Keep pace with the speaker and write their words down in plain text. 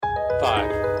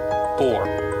5,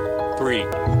 4, 3, 2,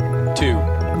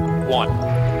 1.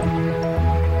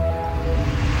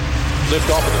 Lift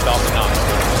off of the Falcon 9.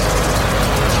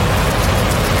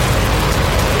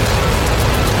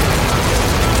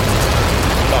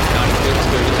 Falcon 9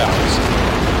 clear the towers.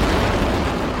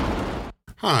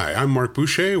 Hi, I'm Mark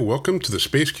Boucher. Welcome to the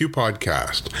SpaceQ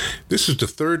podcast. This is the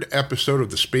third episode of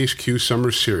the SpaceQ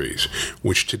Summer Series,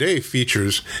 which today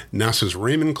features NASA's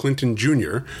Raymond Clinton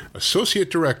Jr., Associate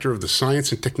Director of the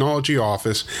Science and Technology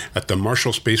Office at the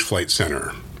Marshall Space Flight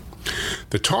Center.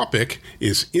 The topic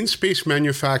is in-space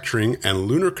manufacturing and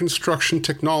lunar construction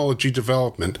technology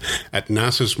development at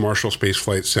NASA's Marshall Space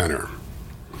Flight Center.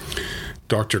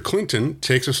 Dr. Clinton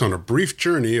takes us on a brief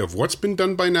journey of what's been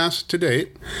done by NASA to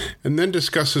date, and then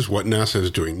discusses what NASA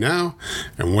is doing now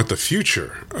and what the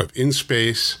future of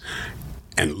in-space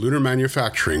and lunar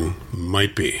manufacturing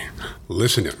might be.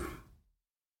 Listen in.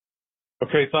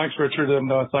 Okay, thanks, Richard,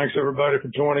 and thanks, everybody, for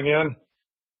joining in.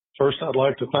 First, I'd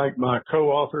like to thank my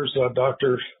co-authors,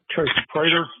 Dr. Tracy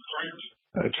Prater.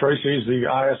 Tracy is the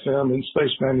ISM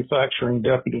in-space manufacturing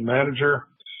deputy manager.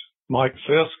 Mike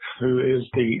Fisk, who is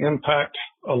the Impact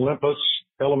Olympus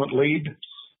element lead,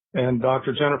 and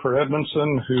Dr. Jennifer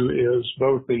Edmondson, who is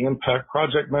both the Impact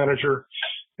project manager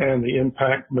and the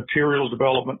Impact materials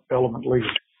development element lead.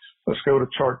 Let's go to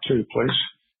chart 2, please.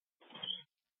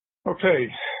 Okay,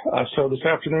 so this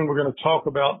afternoon we're going to talk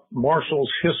about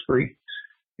Marshall's history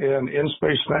in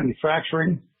in-space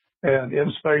manufacturing and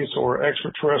in-space or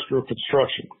extraterrestrial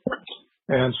construction,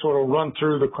 and sort of run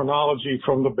through the chronology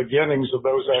from the beginnings of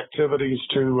those activities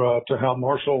to how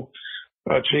Marshall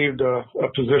achieved a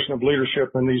position of leadership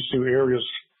in these two areas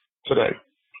today.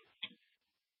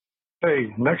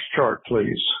 Okay, next chart,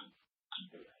 please.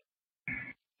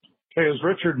 Okay, as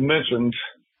Richard mentioned,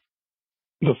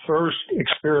 the first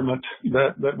experiment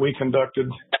that we conducted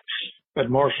at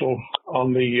Marshall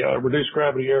on the reduced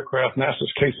gravity aircraft,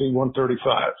 NASA's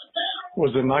KC-135,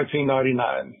 was in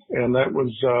 1999, and that was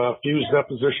fused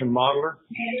deposition modeler.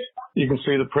 You can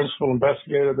see the principal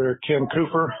investigator there, Ken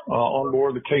Cooper, on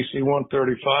board the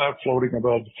KC-135 floating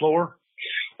above the floor.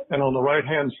 And on the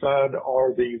right-hand side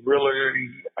are the really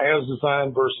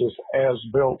as-designed versus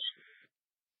as-built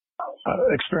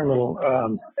experimental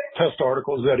test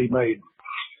articles that he made.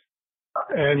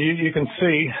 And you can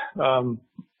see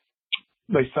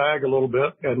they sag a little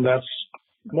bit, and that's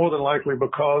more than likely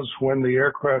because when the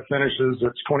aircraft finishes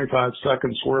its 25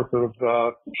 seconds worth of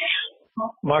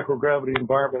microgravity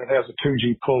environment, it has a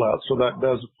 2G pullout, so that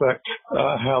does affect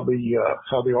how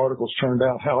the articles turned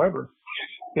out. However,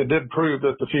 it did prove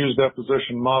that the fused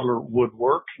deposition modeler would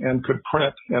work and could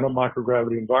print in a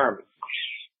microgravity environment.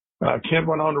 Ken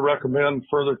went on to recommend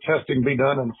further testing be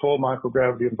done in a full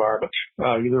microgravity environment,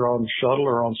 either on the shuttle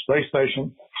or on space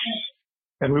station.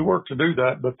 And we worked to do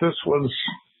that, but this was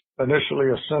initially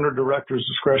a center director's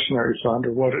discretionary fund,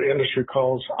 or what industry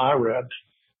calls IRAD,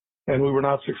 and we were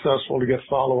not successful to get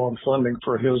follow-on funding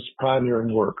for his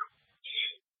pioneering work.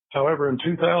 However, in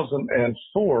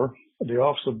 2004, the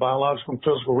Office of Biological and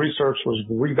Physical Research was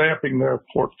revamping their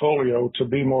portfolio to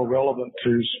be more relevant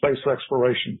to space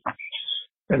exploration.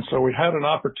 And so we had an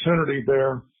opportunity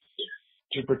there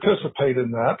to participate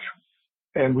in that,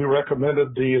 and we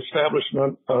recommended the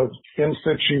establishment of in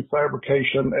situ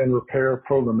fabrication and repair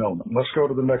program element. Let's go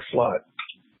to the next slide.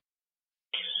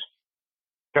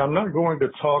 I'm not going to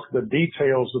talk the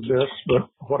details of this, but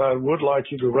what I would like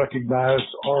you to recognize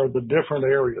are the different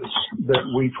areas that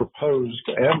we proposed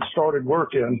and started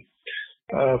work in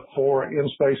for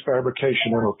in-space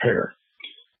fabrication and repair.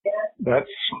 That's,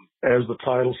 as the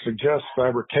title suggests,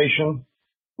 fabrication,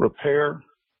 repair,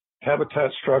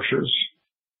 habitat structures,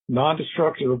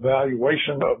 non-destructive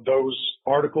evaluation of those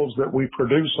articles that we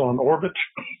produce on orbit,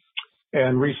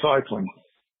 and recycling.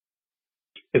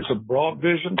 It's a broad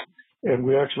vision, and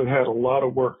we actually had a lot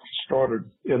of work started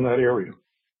in that area.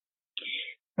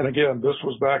 And again, this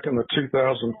was back in the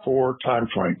 2004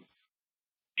 timeframe.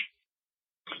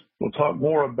 We'll talk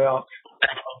more about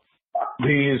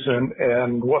these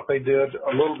and what they did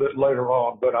a little bit later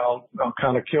on, but I'll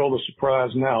kind of kill the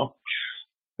surprise now.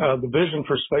 The vision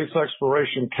for space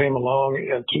exploration came along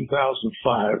in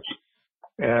 2005,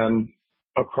 and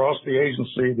across the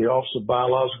agency, the Office of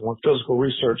Biological and Physical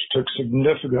Research took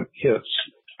significant hits.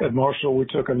 At Marshall, we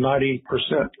took a 90%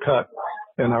 cut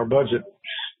in our budget,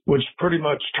 which pretty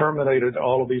much terminated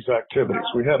all of these activities.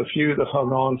 We had a few that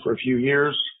hung on for a few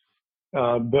years,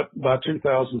 but by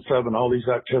 2007, all these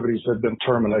activities had been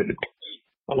terminated,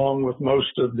 along with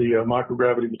most of the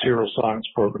microgravity material science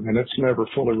program, and it's never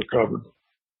fully recovered.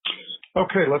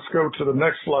 Okay, let's go to the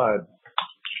next slide.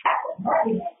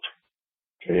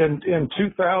 In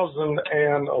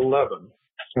 2011,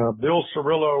 Bill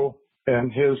Cirillo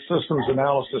and his systems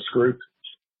analysis group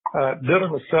did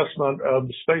an assessment of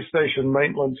the space station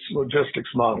maintenance logistics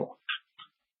model.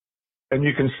 And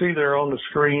you can see there on the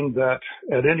screen that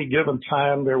at any given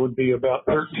time, there would be about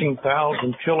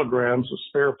 13,000 kilograms of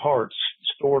spare parts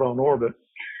stored on orbit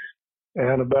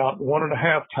and about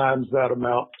 1.5 times that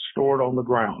amount stored on the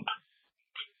ground.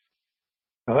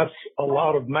 Now, that's a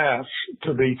lot of mass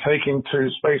to be taking to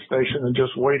space station and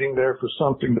just waiting there for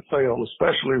something to fail,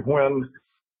 especially when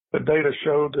the data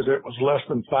showed that it was less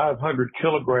than 500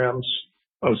 kilograms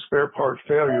of spare part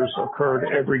failures occurred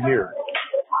every year.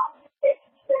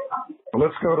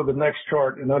 Let's go to the next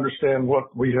chart and understand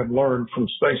what we have learned from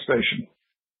space station.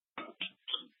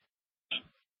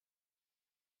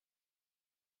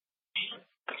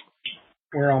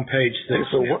 We're on page 6.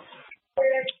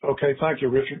 Okay, thank you,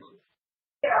 Richard.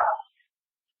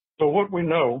 So what we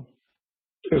know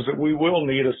is that we will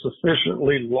need a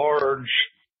sufficiently large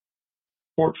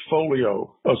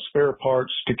portfolio of spare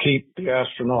parts to keep the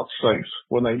astronauts safe.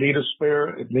 When they need a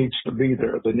spare, it needs to be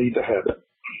there. They need to have it.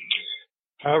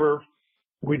 However,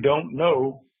 we don't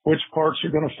know which parts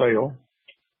are going to fail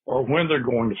or when they're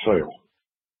going to fail.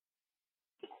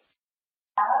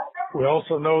 We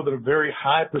also know that a very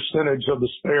high percentage of the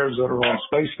spares that are on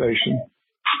space station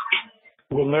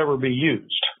will never be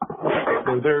used.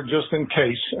 They're there just in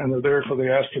case, and they're there for the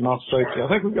astronauts' safety. I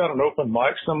think we've got an open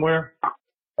mic somewhere.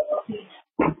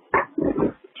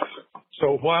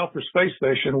 So while for space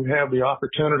station, we have the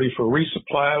opportunity for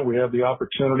resupply, we have the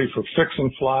opportunity for fix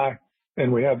and fly,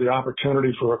 and we have the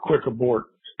opportunity for a quick abort.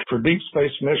 For deep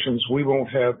space missions, we won't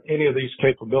have any of these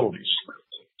capabilities.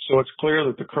 So it's clear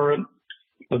that the current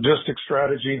logistics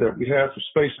strategy that we have for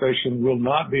space station will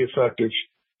not be effective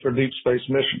for deep space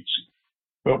missions.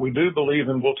 But we do believe,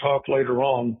 and we'll talk later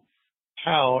on,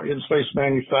 how in-space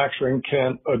manufacturing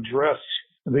can address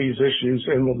these issues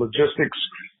in the logistics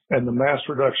and the mass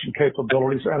reduction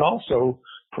capabilities, and also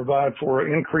provide for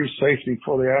increased safety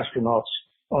for the astronauts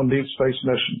on deep space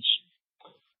missions.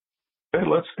 Okay,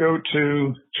 let's go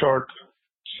to chart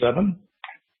 7.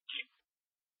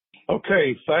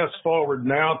 Okay, fast forward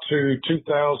now to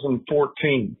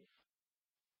 2014.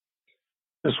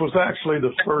 This was actually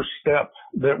the first step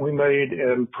that we made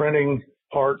in printing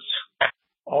parts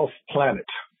off planet.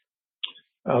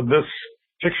 This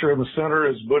picture in the center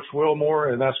is Butch Wilmore,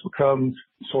 and that's become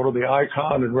sort of the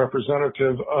icon and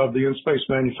representative of the in-space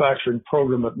manufacturing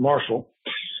program at Marshall.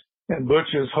 And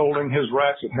Butch is holding his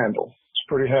ratchet handle. He's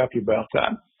pretty happy about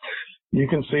that. You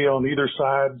can see on either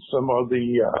side some of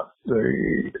the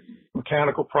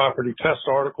mechanical property test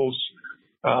articles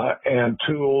and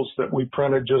tools that we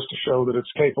printed just to show that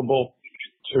it's capable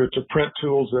to print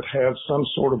tools that have some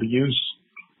sort of use,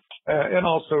 and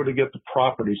also to get the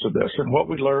properties of this. And what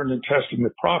we learned in testing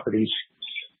the properties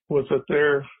was that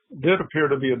there did appear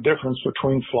to be a difference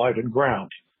between flight and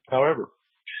ground. However,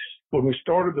 when we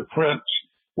started the print,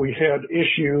 we had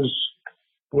issues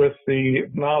with the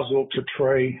nozzle to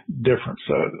tray difference,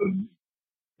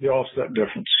 the offset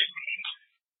difference.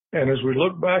 And as we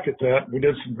look back at that, we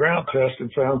did some ground tests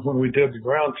and found when we did the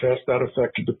ground test, that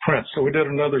affected the print. So we did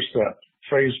another step,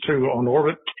 phase 2 on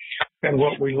orbit. And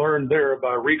what we learned there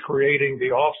by recreating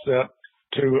the offset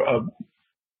to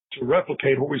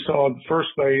replicate what we saw in the first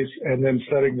phase and then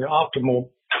setting the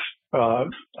optimal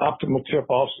tip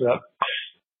offset,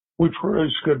 we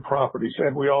produced good properties.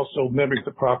 And we also mimicked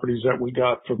the properties that we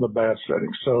got from the bad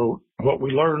settings. So what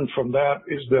we learned from that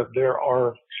is that there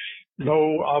are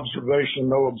no observation,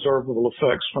 no observable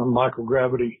effects from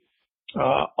microgravity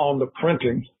on the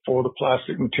printing for the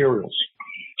plastic materials.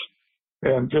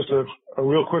 And just a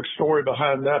real quick story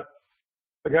behind that.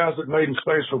 The guys at Made in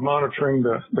Space were monitoring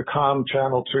the comm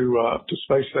channel to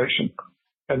space station,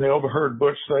 and they overheard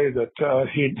Butch say that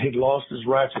he'd lost his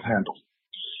ratchet handle.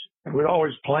 And we'd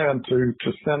always planned to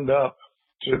send up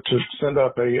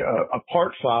a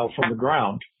part file from the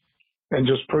ground and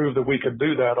just prove that we could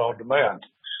do that on demand.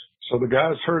 So the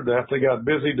guys heard that. They got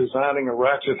busy designing a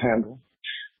ratchet handle,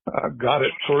 got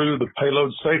it through the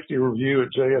payload safety review at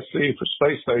JSC for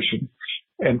space station,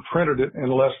 and printed it in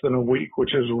less than a week,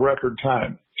 which is a record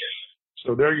time.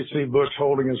 So there you see Butch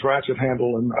holding his ratchet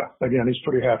handle, and again, he's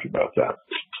pretty happy about that.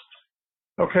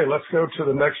 Okay, let's go to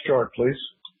the next chart, please.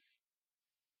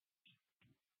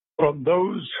 From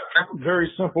those very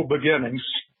simple beginnings,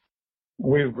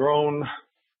 we've grown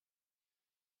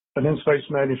an in-space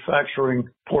manufacturing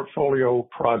portfolio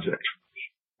project.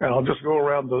 And I'll just go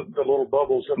around the little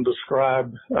bubbles and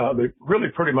describe, they really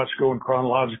pretty much go in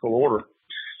chronological order,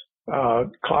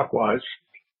 clockwise.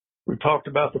 We talked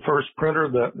about the first printer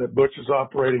that Butch is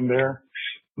operating there.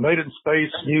 Made in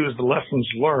Space used the lessons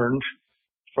learned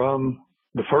from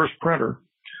the first printer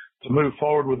to move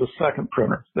forward with a second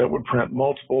printer that would print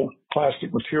multiple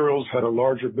plastic materials, had a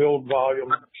larger build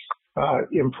volume,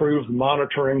 improved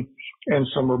monitoring, and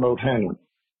some remote handling.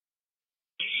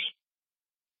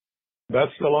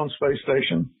 That's still on Space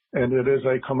Station, and it is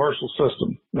a commercial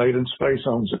system. Made in Space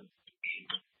owns it.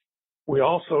 We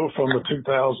also, from the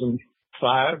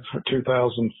 2005 or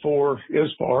 2004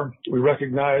 ISPAR, we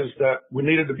recognized that we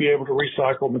needed to be able to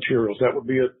recycle materials. That would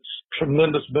be a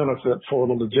tremendous benefit for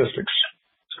the logistics.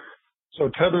 So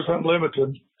Tethers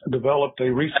Unlimited developed a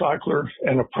recycler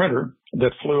and a printer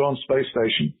that flew on Space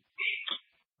Station.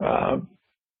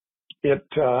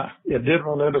 It did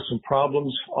run into some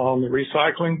problems on the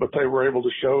recycling, but they were able to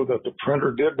show that the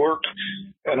printer did work.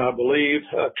 And I believe,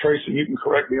 Tracy, you can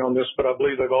correct me on this, but I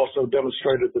believe they've also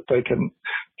demonstrated that they can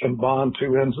bond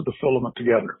two ends of the filament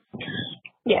together.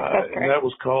 Yeah, that's correct. And that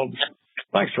was called,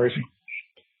 thanks, Tracy.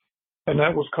 And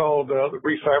that was called the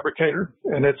Refabricator,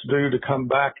 and it's due to come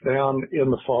back down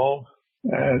in the fall.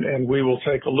 And we will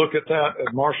take a look at that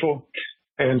at Marshall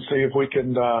and see if we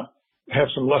can have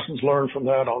some lessons learned from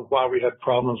that on why we had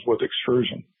problems with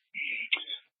extrusion.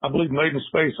 I believe Made in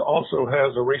Space also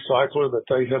has a recycler that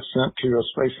they have sent to a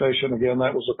space station. Again,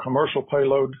 that was a commercial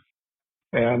payload,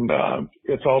 and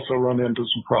it's also run into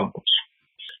some problems.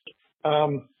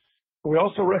 We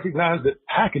also recognize that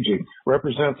packaging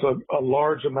represents a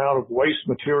large amount of waste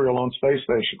material on Space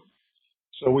Station.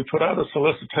 So we put out a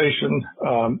solicitation,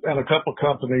 and a couple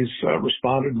companies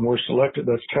responded and were selected.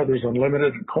 That's Tethers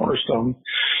Unlimited and Cornerstone,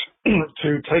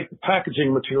 to take the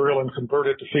packaging material and convert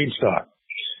it to feedstock.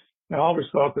 Now, I always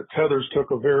thought that Tethers took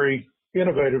a very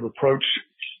innovative approach.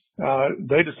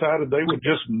 They decided they would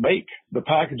just make the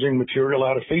packaging material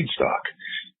out of feedstock.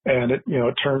 And it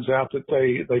turns out that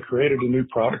they created a new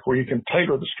product where you can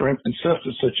tailor the strength and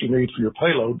stiffness that you need for your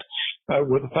payload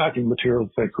with the packing material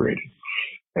that they created.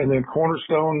 And then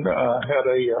Cornerstone had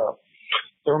a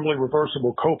thermally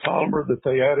reversible copolymer that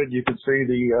they added. You can see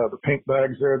the pink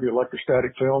bags there, the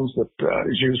electrostatic films that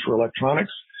is used for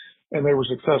electronics. And they were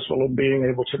successful in being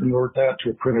able to convert that to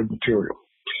a printed material.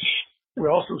 We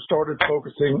also started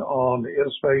focusing on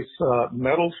in-space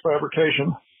metals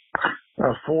fabrication.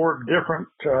 4 different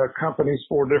companies,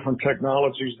 4 different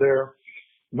technologies there.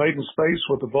 Made in Space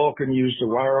with the Vulcan used the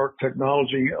wire arc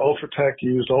technology. Ultratech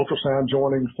used ultrasound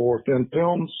joining for thin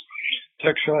films.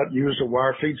 TechShot used a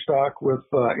wire feedstock with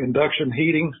induction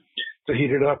heating to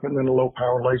heat it up, and then a low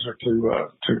power laser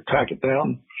to tack it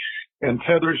down. And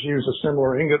Tethers used a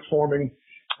similar ingot forming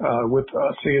with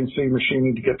CNC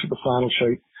machining to get to the final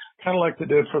shape, kind of like they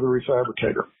did for the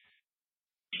Refabricator.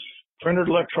 Printed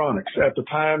electronics. At the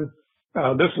time,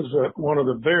 this is one of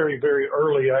the very, very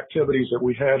early activities that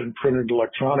we had in printed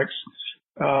electronics.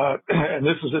 And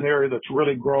this is an area that's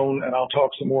really grown, and I'll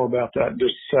talk some more about that in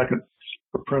just a second,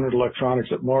 for printed electronics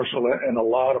at Marshall and a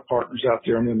lot of partners out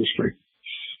there in the industry.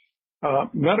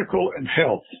 Medical and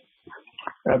health.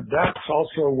 That's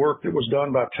also work that was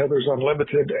done by Tethers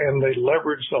Unlimited, and they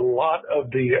leveraged a lot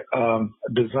of the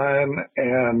design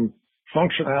and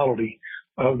functionality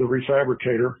of the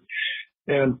Refabricator.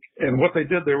 And what they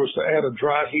did there was to add a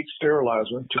dry heat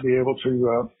sterilizer to be able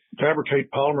to fabricate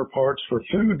polymer parts for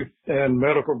food and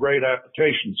medical grade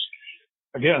applications.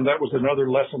 Again, that was another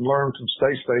lesson learned from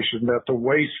Space Station, that the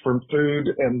waste from food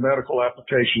and medical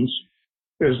applications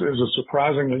is a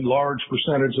surprisingly large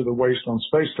percentage of the waste on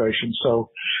Space Station. So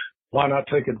why not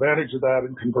take advantage of that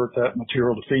and convert that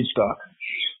material to feedstock?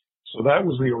 So that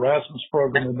was the Erasmus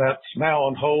program, and that's now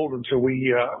on hold until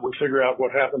we figure out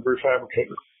what happened to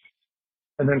Refabricator.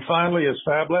 And then finally is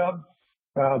Fab Lab.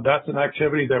 That's an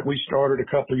activity that we started a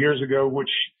couple of years ago, which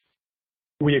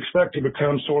we expect to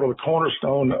become sort of the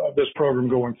cornerstone of this program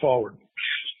going forward.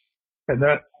 And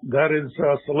that is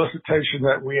a solicitation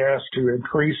that we ask to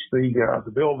increase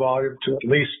the build volume to at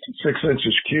least 6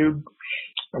 inches cubed.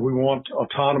 We want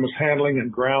autonomous handling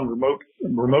and ground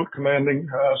remote commanding,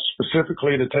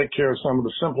 specifically to take care of some of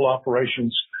the simple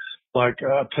operations like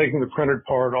taking the printed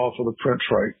part off of the print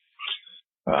tray.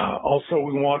 Also,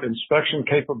 we want inspection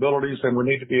capabilities, and we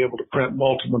need to be able to print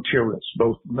multiple materials,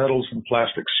 both metals and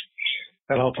plastics.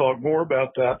 And I'll talk more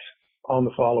about that on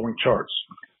the following charts.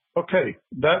 Okay,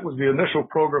 that was the initial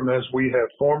program as we have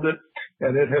formed it,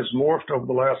 and it has morphed over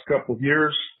the last couple of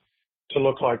years to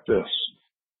look like this.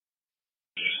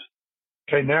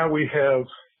 Okay, now we have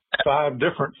 5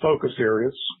 different focus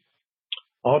areas.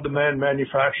 On-demand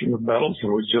manufacturing of metals,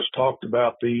 and we just talked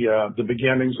about the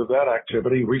beginnings of that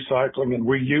activity. Recycling and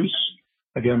reuse,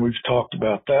 again, we've talked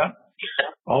about that.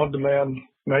 On-demand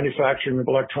manufacturing of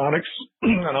electronics,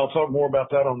 and I'll talk more about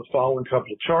that on the following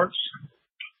couple of charts.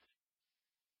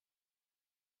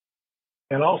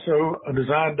 and also a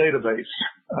design database.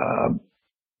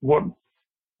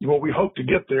 What we hope to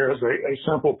get there is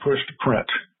a simple push to print,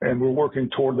 and we're working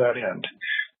toward that end.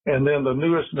 And then the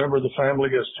newest member of the family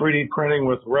is 3D printing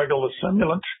with regular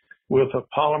simulant with a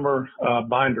polymer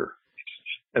binder.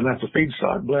 And that's a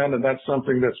feedstock blend, and that's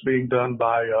something that's being done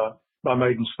by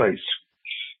Made in Space.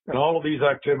 And all of these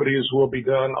activities will be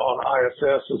done on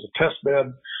ISS as a test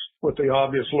bed, with the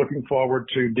obvious looking forward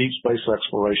to deep space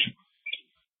exploration.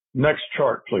 Next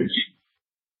chart, please.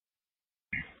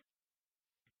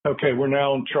 Okay, we're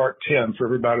now on chart 10 for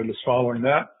everybody that's following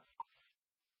that.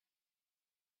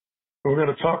 We're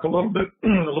going to talk a little bit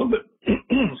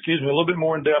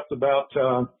more in depth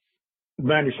about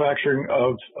manufacturing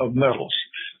of metals.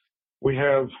 We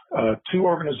have two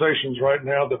organizations right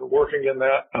now that are working in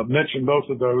that. I've mentioned both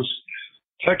of those.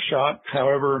 TechShot,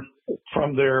 however,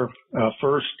 from their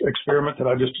first experiment that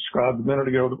I just described a minute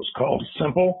ago that was called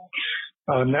Simple,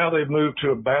 now they've moved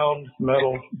to a bound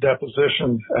metal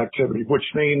deposition activity, which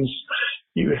means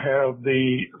you have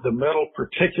the metal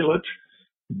particulate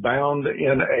bound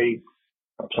in a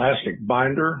plastic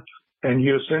binder, and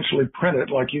you essentially print it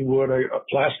like you would a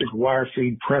plastic wire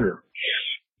feed printer.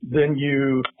 Then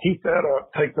you heat that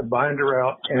up, take the binder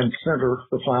out, and center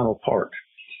the final part.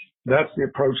 That's the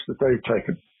approach that they've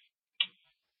taken.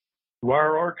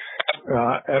 WireArc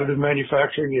additive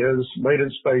manufacturing is Made in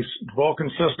Space Vulcan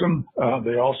system.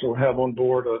 They also have on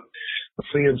board a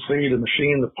CNC to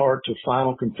machine the part to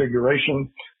final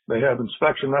configuration. They have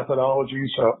inspection methodologies.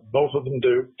 Both of them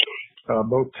do,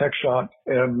 both TechShot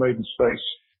and Made in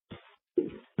Space.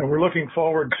 And we're looking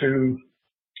forward to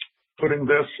putting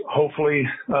this hopefully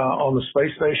on the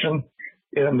space station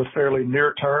in the fairly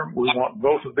near term. We want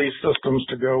both of these systems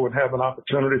to go and have an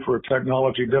opportunity for a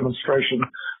technology demonstration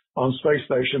on space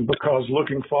station, because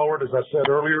looking forward, as I said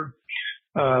earlier,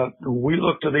 we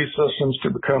look to these systems to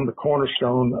become the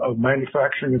cornerstone of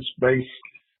manufacturing in space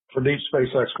for deep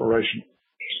space exploration.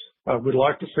 We'd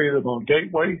like to see them on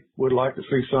Gateway. We'd like to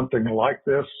see something like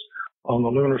this on the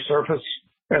lunar surface,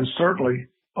 and certainly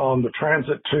on the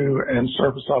transit to and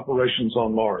surface operations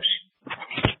on Mars.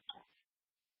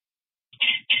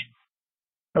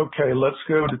 Okay, let's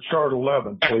go to chart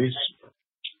 11, please.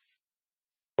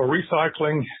 For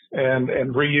recycling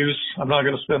and reuse, I'm not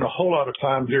going to spend a whole lot of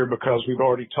time here because we've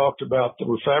already talked about the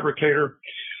refabricator.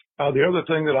 The other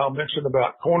thing that I'll mention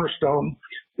about Cornerstone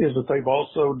is that they've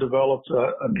also developed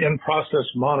an in-process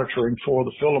monitoring for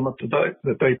the filament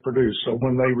that they produce. So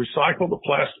when they recycle the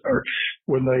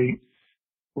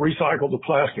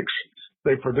plastics,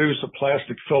 they produce a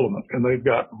plastic filament, and they've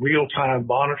got real-time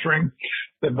monitoring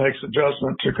that makes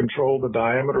adjustment to control the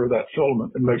diameter of that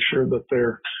filament and make sure that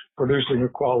they're producing a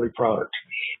quality product.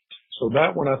 So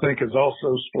that one, I think, is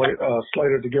also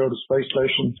slated to go to space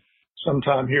station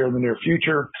sometime here in the near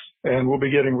future, and we'll be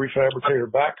getting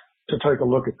Refabricator back to take a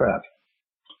look at that.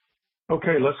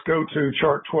 Okay, let's go to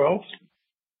chart 12.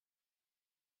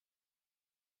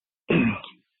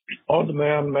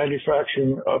 On-demand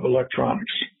manufacturing of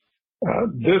electronics.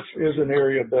 This is an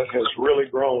area that has really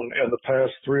grown in the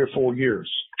past 3 or 4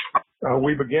 years.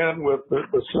 We began with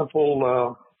the simple,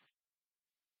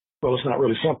 well, it's not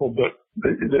really simple, but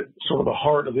sort of the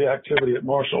heart of the activity at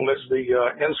Marshall is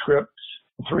the Inscript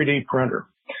 3D printer.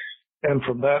 And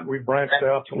from that, we branched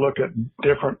out to look at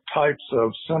different types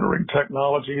of centering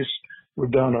technologies. We've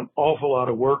done an awful lot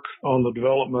of work on the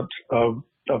development of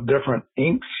different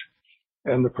inks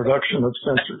and the production of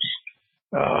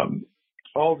sensors,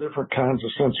 all different kinds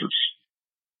of sensors.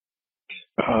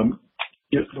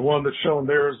 The one that's shown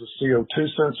there is a CO2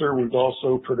 sensor. We've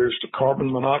also produced a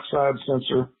carbon monoxide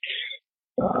sensor,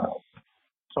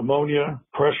 ammonia,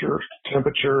 pressure,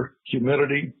 temperature,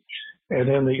 humidity, and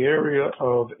in the area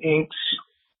of inks,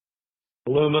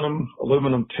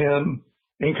 aluminum tin,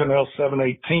 Inconel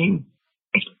 718,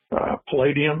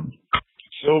 palladium,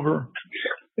 silver,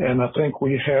 and I think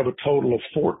we have a total of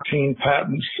 14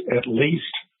 patents at least.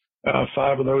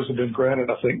 5 of those have been granted.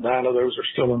 I think 9 of those are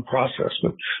still in process,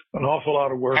 but an awful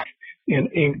lot of work in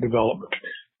ink development.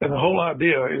 And the whole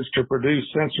idea is to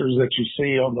produce sensors that you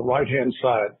see on the right-hand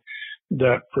side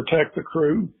that protect the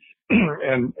crew.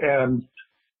 And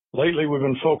lately we've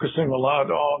been focusing a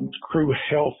lot on crew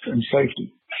health and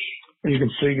safety. You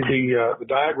can see the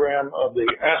diagram of the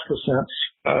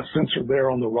AstraSense sensor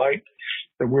there on the right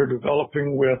that we're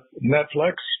developing with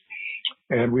Netflix.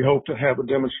 And we hope to have a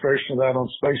demonstration of that on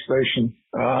Space Station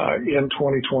in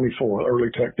 2024, early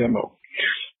tech demo.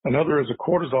 Another is a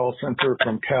cortisol sensor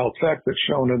from Caltech that's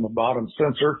shown in the bottom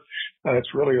sensor.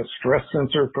 It's really a stress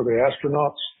sensor for the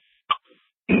astronauts.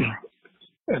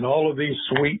 And all of these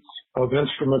suites of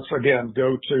instruments, again,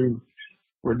 go to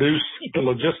reduce the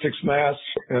logistics mass,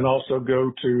 and also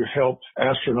go to help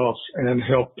astronauts and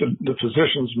help the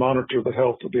physicians monitor the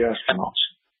health of the astronauts.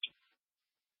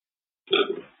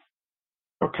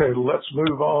 Okay, let's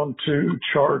move on to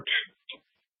chart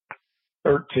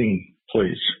 13,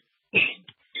 please.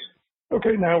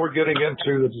 Okay, now we're getting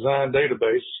into the design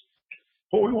database.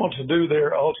 What we want to do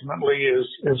there ultimately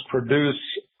is produce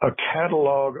a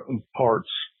catalog of parts,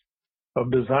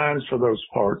 of designs for those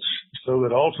parts, so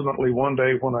that ultimately one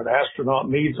day when an astronaut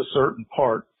needs a certain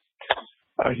part,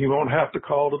 he won't have to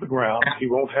call to the ground. He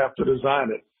won't have to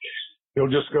design it. He'll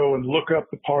just go and look up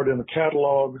the part in the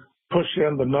catalog, push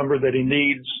in the number that he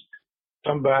needs,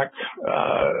 come back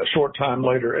a short time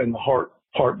later, and the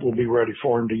part will be ready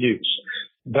for him to use.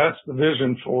 That's the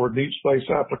vision for deep space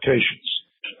applications.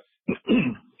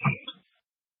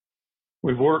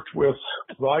 We've worked with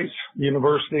Rice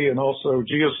University and also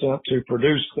Geocent to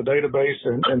produce the database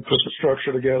and put the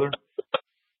structure together.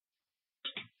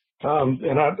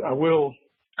 And I will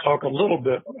talk a little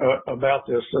bit about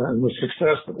this and the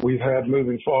success that we've had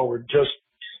moving forward just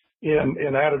in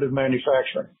additive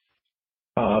manufacturing.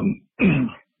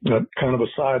 Kind of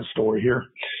a side story here.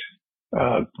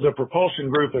 The propulsion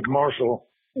group at Marshall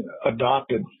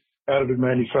adopted additive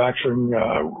manufacturing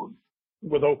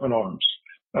with open arms.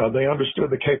 They understood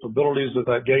the capabilities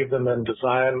that gave them in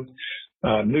design,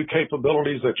 new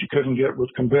capabilities that you couldn't get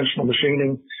with conventional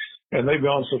machining, and they've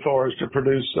gone so far as to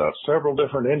produce several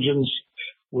different engines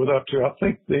with up to I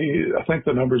think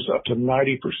the number's up to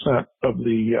 90% of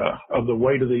the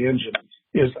weight of the engine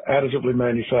is additively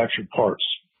manufactured parts.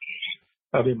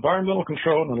 The environmental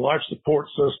control and life support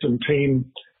system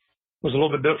team was a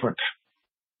little bit different.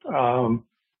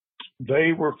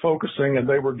 They were focusing and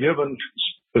they were given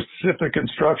specific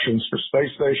instructions for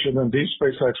space station and deep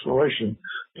space exploration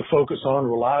to focus on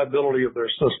reliability of their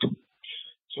system.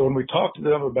 So when we talked to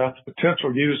them about the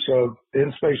potential use of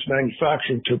in-space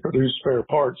manufacturing to produce spare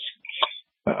parts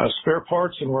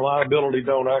and reliability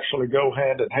don't actually go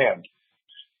hand in hand.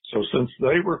 So since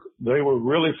they were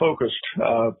really focused,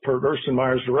 per Gersten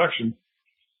Meyer's direction,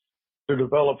 to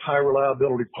develop high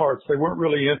reliability parts, they weren't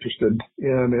really interested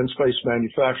in in-space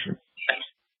manufacturing.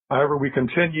 However, we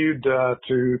continued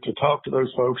to talk to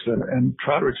those folks and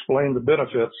try to explain the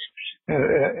benefits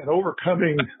and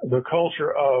overcoming the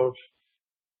culture of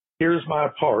here's my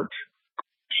part,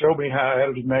 show me how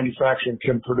additive manufacturing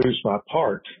can produce my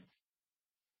part,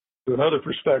 to another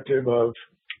perspective of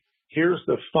here's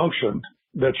the function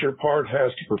that your part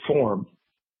has to perform.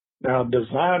 Now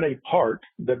design a part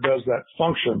that does that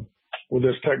function with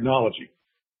this technology.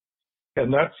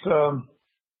 And that's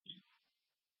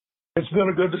it's been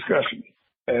a good discussion,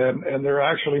 and they're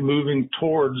actually moving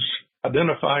towards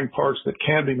identifying parts that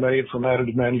can be made from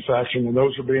additive manufacturing, and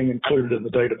those are being included in the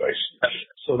database.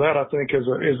 So that, I think, is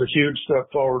a huge step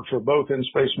forward for both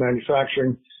in-space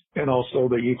manufacturing and also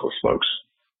the ECLS folks.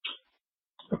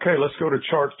 Okay, let's go to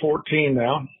chart 14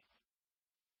 now.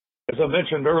 As I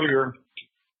mentioned earlier,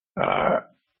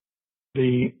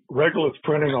 the regolith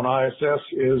printing on ISS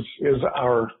is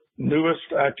our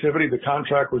newest activity. The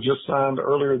contract was just signed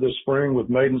earlier this spring with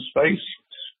Maiden Space.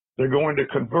 They're going to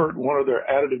convert one of their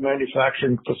additive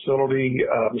manufacturing facility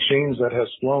machines that has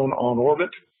flown on orbit.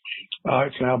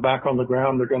 It's now back on the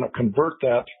ground. They're going to convert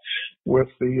that with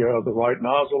the right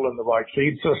nozzle and the right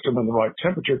feed system and the right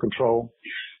temperature control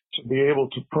to be able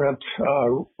to print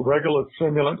regolith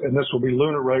simulant, and this will be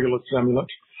lunar regolith simulant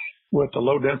with the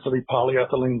low-density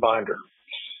polyethylene binder.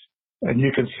 And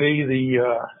you can see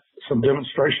some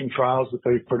demonstration trials that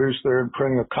they've produced there in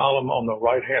printing a column on the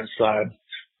right-hand side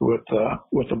with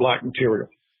the black material.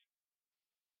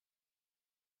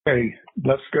 Okay,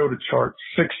 let's go to chart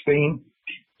 16.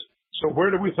 So where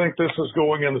do we think this is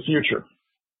going in the future?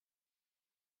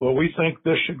 Well, we think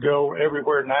this should go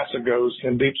everywhere NASA goes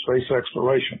in deep space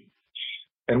exploration.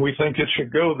 And we think it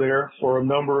should go there for a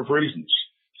number of reasons.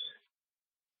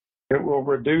 It will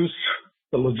reduce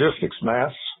the logistics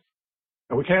mass,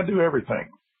 and we can't do everything.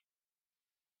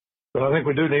 But I think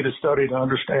we do need a study to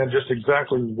understand just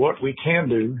exactly what we can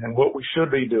do and what we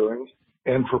should be doing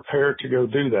and prepare to go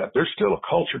do that. There's still a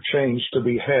culture change to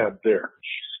be had there,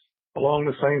 along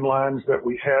the same lines that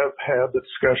we have had the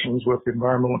discussions with the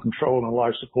environmental control and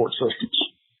life support systems.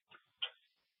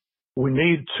 We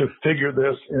need to figure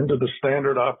this into the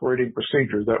standard operating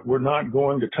procedure that we're not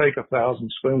going to take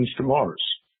 1,000 spoons to Mars.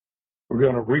 We're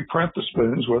going to reprint the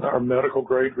spoons with our medical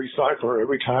grade recycler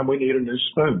every time we need a new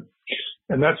spoon.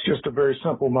 And that's just a very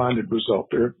simple-minded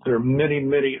result. There are many,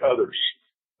 many others,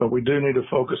 but we do need a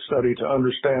focused study to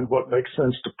understand what makes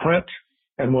sense to print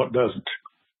and what doesn't.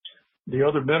 The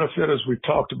other benefit, as we've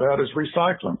talked about, is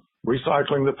recycling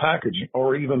the packaging,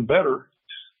 or even better,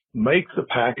 make the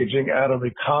packaging out of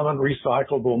a common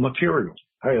recyclable material.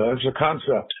 Hey, that's a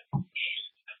concept.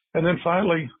 And then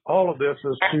finally, all of this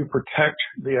is to protect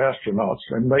the astronauts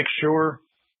and make sure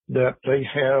that they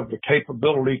have the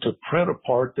capability to print a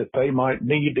part that they might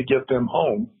need to get them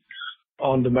home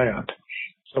on demand.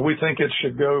 So we think it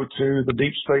should go to the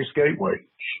Deep Space Gateway.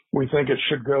 We think it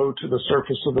should go to the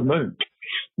surface of the moon.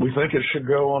 We think it should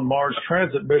go on Mars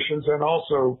transit missions and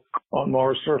also on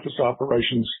Mars surface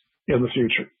operations in the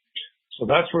future. So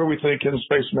that's where we think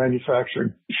in-space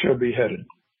manufacturing should be headed.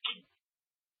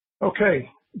 Okay,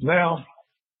 now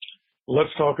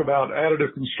let's talk about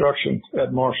additive construction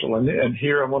at Marshall. And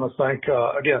here I want to thank,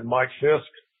 again, Mike Fisk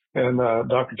and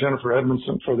Dr. Jennifer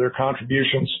Edmondson for their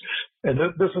contributions. And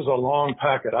this is a long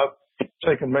packet. I've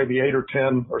taken maybe 8 or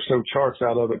 10 or so charts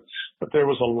out of it, but there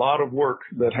was a lot of work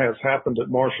that has happened at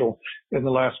Marshall in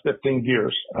the last 15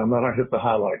 years. And then I hit the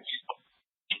highlights.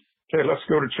 Okay, let's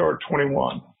go to chart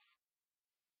 21.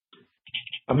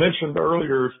 I mentioned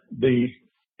earlier the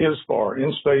ISFAR,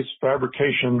 In-Space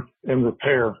Fabrication and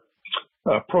Repair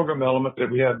program element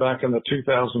that we had back in the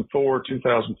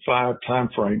 2004-2005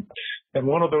 timeframe. And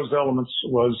one of those elements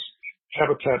was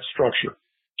habitat structure.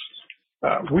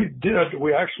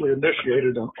 We actually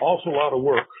initiated an awful lot of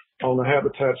work on the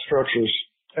habitat structures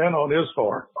and on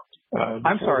ISFAR.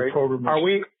 I'm sorry,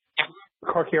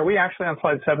 Corky, are we actually on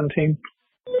slide 17?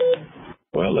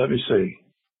 Well, let me see.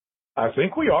 I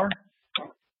think we are.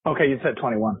 Okay, you said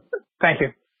 21. Thank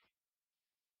you.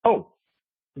 Oh,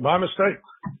 my mistake.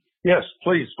 Yes,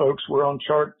 please, folks, we're on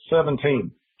chart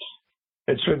 17.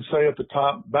 It should say at the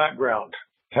top, background.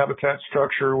 Habitat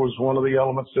structure was one of the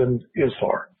elements in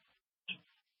ISFAR.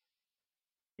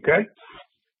 Okay?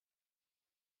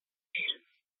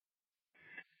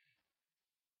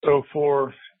 So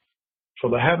for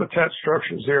the habitat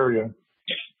structures area,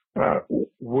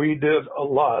 we did a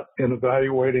lot in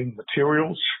evaluating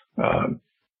materials,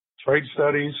 trade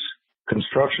studies,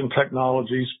 construction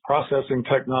technologies, processing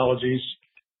technologies.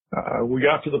 We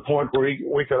got to the point where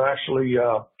we could actually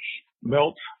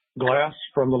melt glass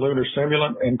from the lunar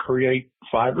simulant and create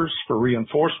fibers for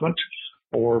reinforcement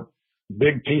or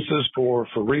big pieces for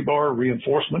rebar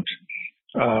reinforcement.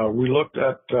 We looked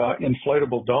at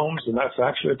inflatable domes, and that's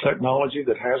actually a technology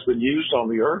that has been used on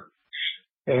the Earth.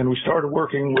 And we started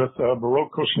working with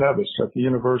Baruch Kosnevis at the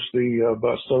University of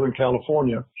Southern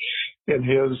California in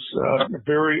his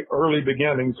very early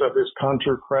beginnings of his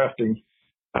contour crafting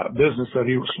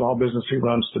small business he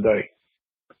runs today.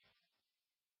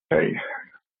 Okay,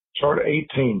 chart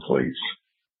 18, please.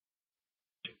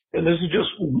 And this is just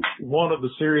one of the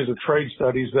series of trade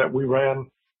studies that we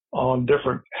ran on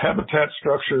different habitat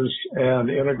structures and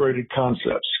integrated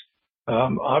concepts.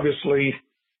 Obviously,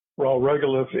 raw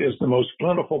regolith is the most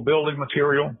plentiful building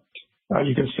material.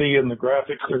 You can see in the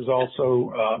graphics there's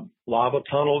also lava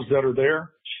tunnels that are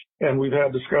there. And we've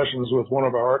had discussions with one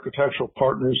of our architectural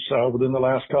partners within the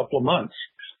last couple of months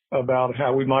about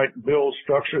how we might build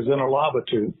structures in a lava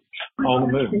tube on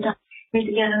the moon.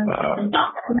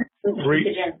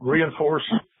 Reinforce.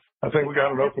 I think we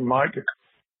got an open mic.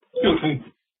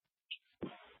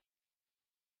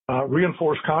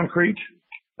 Reinforced concrete.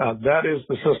 That is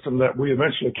the system that we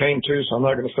eventually came to, so I'm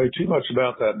not going to say too much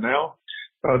about that now.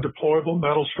 Deployable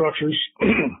metal structures.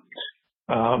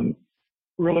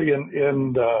 Really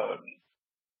well,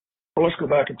 let's go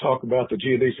back and talk about the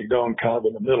geodesic dome kind of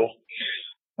in the middle.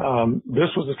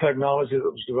 This was a technology that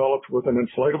was developed with an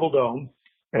inflatable dome,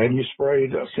 and you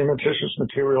sprayed a cementitious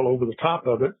material over the top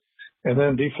of it, and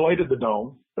then deflated the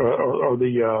dome or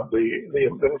the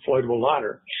inflatable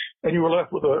liner, and you were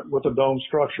left with a dome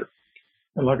structure.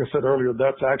 And like I said earlier,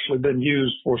 that's actually been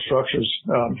used for structures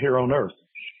here on Earth.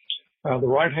 The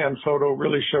right-hand photo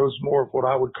really shows more of what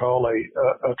I would call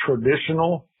a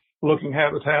traditional looking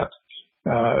habitat,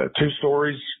 2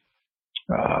 stories.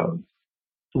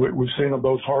 We've seen them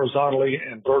both horizontally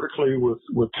and vertically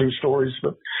with 2 stories,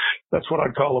 but that's what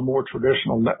I'd call a more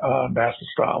traditional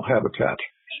NASA-style habitat.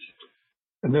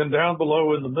 And then down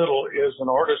below in the middle is an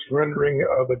artist rendering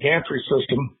of a gantry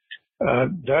system.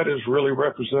 That is really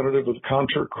representative of the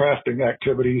contour crafting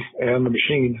activity and the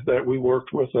machine that we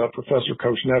worked with Professor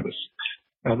Kosnevis.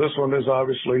 Now, this one is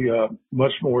obviously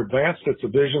much more advanced. It's a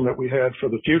vision that we had for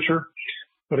the future.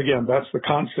 But again, that's the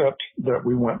concept that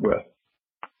we went with.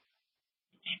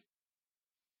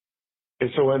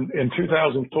 Okay, so in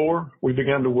 2004, we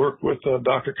began to work with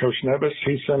Dr. Kosnevis.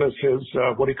 He sent us his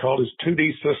what he called his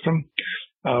 2D system.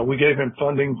 We gave him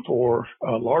funding for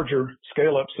a larger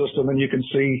scale-up system, and you can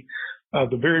see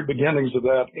the very beginnings of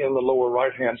that in the lower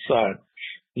right-hand side,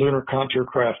 lunar contour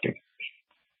crafting.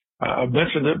 I've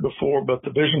mentioned it before, but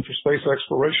the vision for space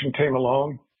exploration came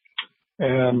along,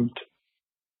 And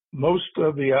most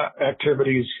of the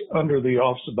activities under the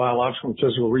Office of Biological and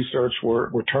Physical Research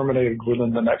were terminated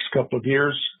within the next couple of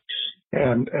years.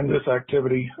 And this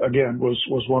activity, again,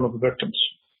 was one of the victims.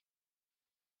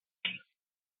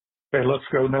 Okay, let's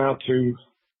go now to,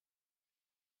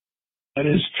 that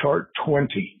is chart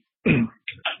 20,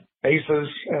 ACEs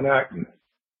and acne.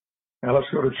 Now let's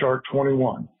go to chart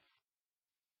 21.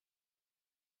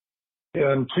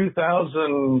 In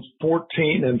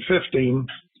 2014 and 15,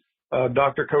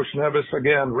 Dr. Koshnevich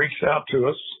again reached out to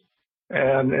us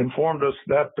and informed us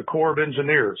that the Corps of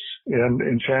Engineers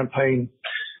in Champaign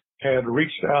had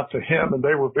reached out to him, and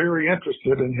they were very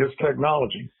interested in his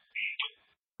technology.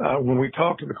 When we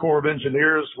talked to the Corps of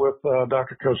Engineers with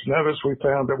Dr. Koshnevich, we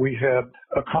found that we had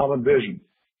a common vision.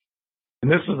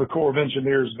 And this is the Corps of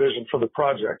Engineers' vision for the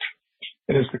project.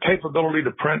 It is the capability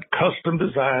to print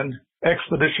custom-designed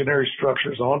expeditionary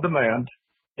structures on demand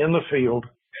in the field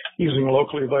using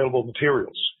locally available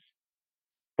materials.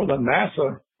 For the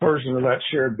NASA version of that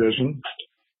shared vision,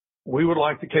 we would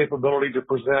like the capability to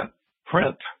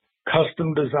print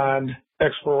custom-designed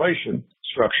exploration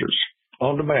structures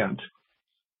on demand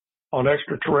on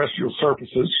extraterrestrial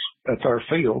surfaces, that's our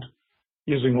field,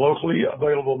 using locally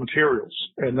available materials,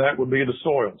 and that would be the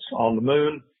soils on the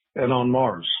Moon and on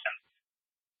Mars.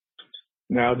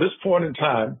 Now, at this point in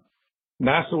time,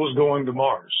 NASA was going to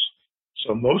Mars,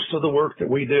 so most of the work that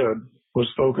we did was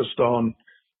focused on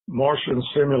Martian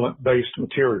simulant-based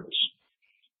materials.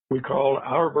 We call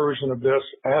our version of this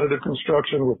additive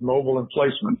construction with mobile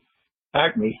emplacement,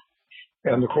 ACME,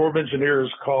 and the Corps of Engineers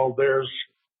called theirs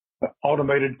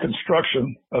automated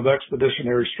construction of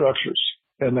expeditionary structures,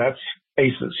 and that's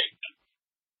ACEs.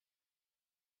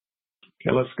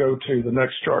 Okay, let's go to the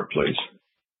next chart, please.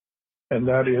 And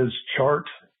that is chart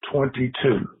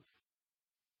 22.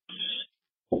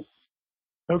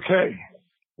 Okay,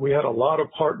 we had a lot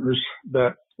of partners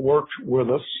that worked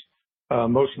with us,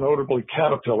 most notably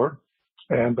Caterpillar,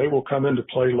 and they will come into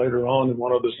play later on in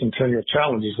one of the Centennial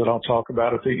Challenges that I'll talk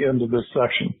about at the end of this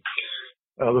section.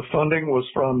 The funding was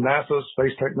from NASA's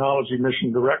Space Technology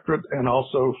Mission Directorate and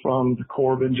also from the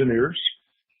Corps of Engineers.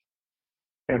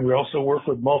 And we also work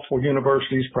with multiple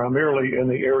universities, primarily in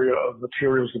the area of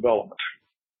materials development.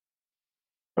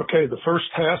 Okay, the first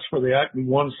task for the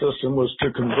ACME-1 system was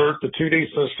to convert the 2D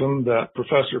system that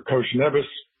Professor Koshnevich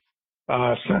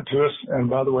sent to us. And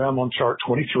by the way, I'm on chart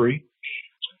 23.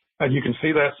 And you can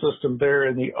see that system there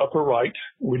in the upper right.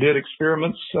 We did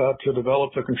experiments to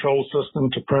develop the control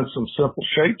system to print some simple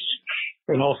shapes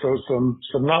and also some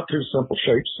not too simple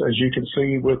shapes, as you can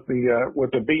see with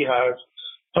the beehive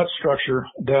hut structure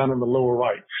down in the lower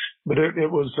right. But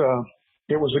it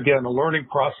was again a learning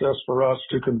process for us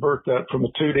to convert that from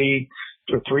a 2D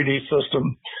to a 3D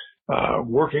system,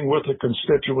 working with the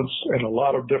constituents and a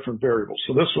lot of different variables.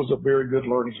 So this was a very good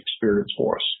learning experience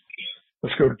for us.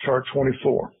 Let's go to chart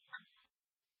 24.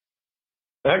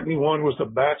 ACME-1 was a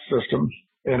batch system,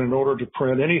 and in order to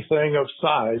print anything of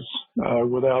size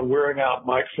without wearing out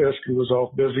Mike Fisk, who was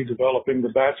off busy developing the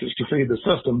batches to feed the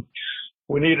system,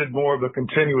 we needed more of a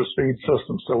continuous feed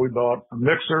system. So we bought a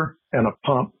mixer and a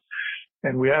pump,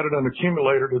 and we added an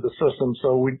accumulator to the system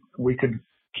so we could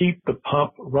keep the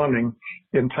pump running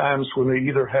in times when they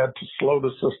either had to slow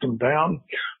the system down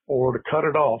or to cut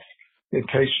it off in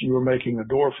case you were making a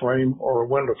door frame or a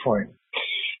window frame.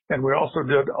 And we also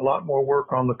did a lot more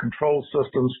work on the control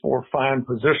systems for fine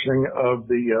positioning of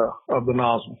the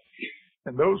nozzle.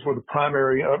 And those were the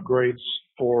primary upgrades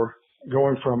for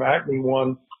going from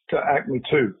ACME-1 to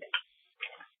ACME-2.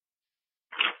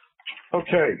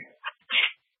 Okay.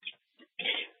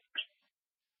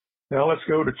 Now let's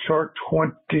go to chart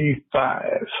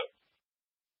 25.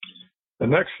 The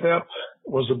next step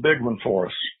was a big one for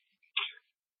us.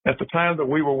 At the time that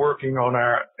we were working on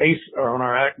our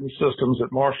ACME systems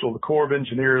at Marshall, the Corps of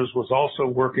Engineers was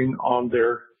also working on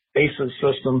their ACES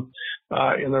system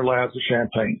in their labs at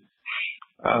Champaign.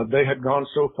 They had gone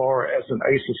so far as an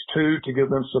ACES-2 to give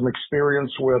them some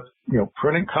experience with,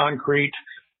 printing concrete,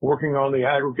 working on the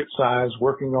aggregate size,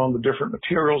 working on the different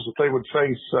materials that they would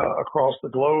face across the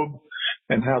globe,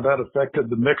 and how that affected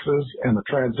the mixes and the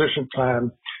transition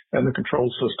time and the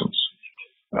control systems.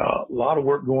 A lot of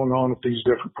work going on with these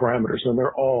different parameters, and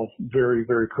they're all very,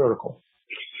 very critical.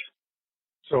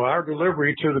 So our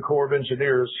delivery to the Corps of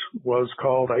Engineers was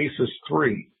called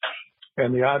ACES-3,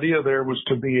 and the idea there was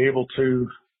to be able to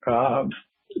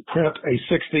print a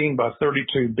 16 by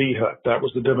 32 bee hut. That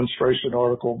was the demonstration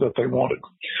article that they wanted.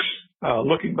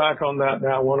 Looking back on that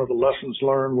now, one of the lessons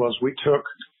learned was we took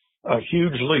a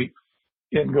huge leap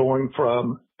in going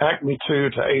from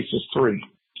ACME-2 to ACES-3.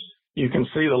 You can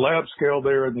see the lab scale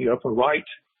there in the upper right,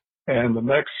 And the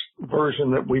next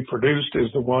version that we produced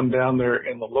is the one down there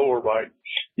in the lower right.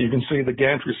 You can see the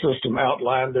gantry system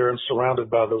outlined there and surrounded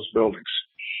by those buildings.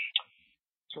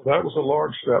 So that was a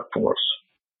large step for us.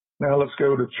 Now let's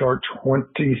go to chart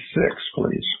 26,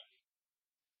 please.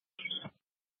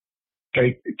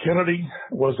 Okay, Kennedy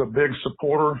was a big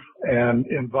supporter and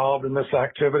involved in this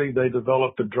activity. They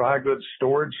developed the dry goods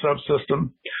storage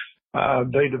subsystem.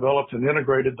 They developed and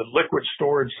integrated the liquid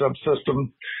storage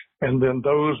subsystem, and then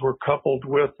those were coupled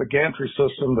with the gantry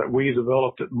system that we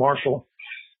developed at Marshall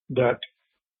that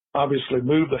obviously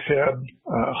moved ahead,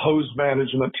 hose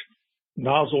management,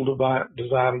 nozzle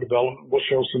design and development. We'll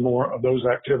show some more of those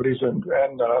activities, and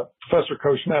Professor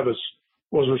Koshnevis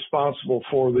was responsible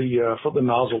for the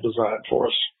nozzle design for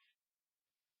us.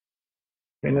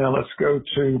 And now let's go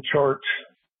to chart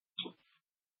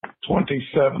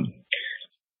 27.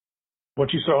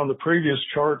 What you saw in the previous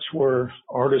charts were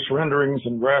artist renderings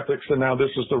and graphics, and now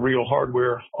this is the real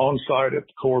hardware on site at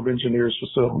the Corps of Engineers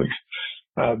facilities.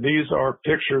 These are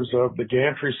pictures of the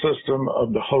gantry system,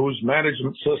 of the hose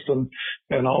management system,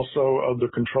 and also of the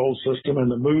control system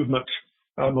and the movement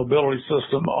mobility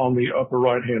system on the upper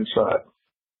right-hand side.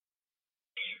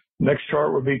 Next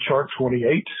chart would be chart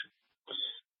 28.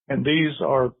 And these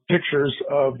are pictures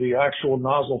of the actual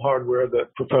nozzle hardware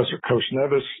that Professor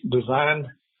Koshnevis designed,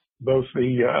 both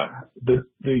the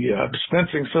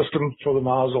dispensing system for the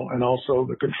nozzle and also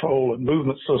the control and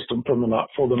movement system for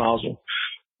the nozzle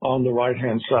on the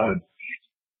right-hand side.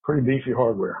 Pretty beefy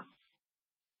hardware.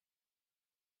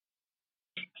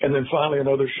 And then finally,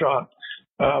 another shot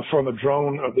from a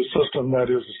drone of the system that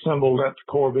is assembled at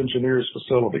the Corps of Engineers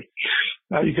facility.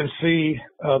 Now you can see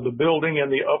the building in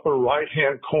the upper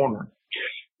right-hand corner.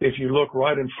 If you look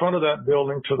right in front of that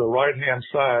building to the right-hand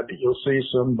side, you'll see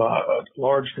some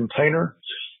large container.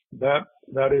 That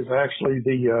is actually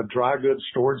the dry goods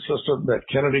storage system that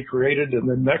Kennedy created. And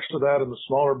then next to that in the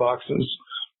smaller boxes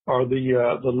are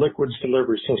the liquids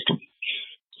delivery system.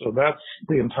 So that's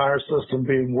the entire system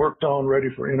being worked on, ready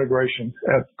for integration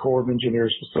at the Corps of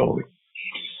Engineers facility.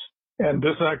 And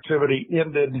this activity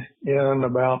ended in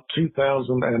about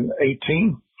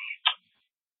 2018.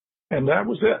 And that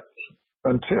was it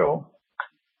until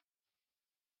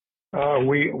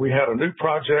we had a new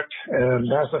project, and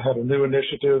NASA had a new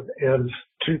initiative in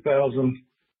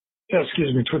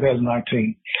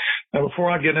 2019. Now,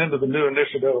 before I get into the new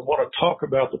initiative, I want to talk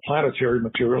about the planetary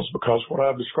materials, because what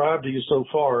I've described to you so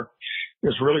far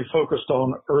is really focused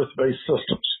on Earth-based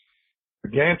systems. The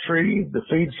gantry, the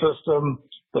feed system,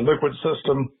 the liquid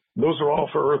system, those are all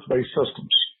for Earth-based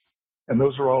systems. And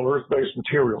those are all Earth-based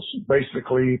materials,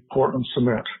 basically Portland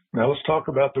cement. Now let's talk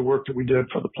about the work that we did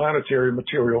for the planetary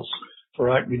materials for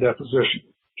acme deposition.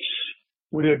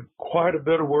 We did quite a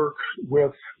bit of work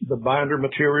with the binder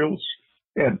materials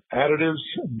and additives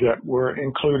that were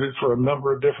included for a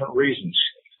number of different reasons.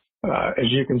 As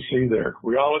you can see there,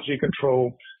 rheology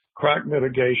control, crack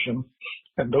mitigation,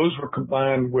 and those were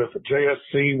combined with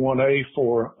JSC-1A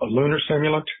for a lunar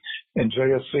simulant and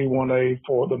JSC-1A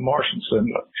for the Martian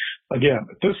simulant. Again,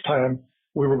 at this time,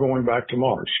 we were going back to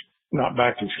Mars.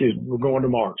 We're going to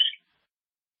Mars.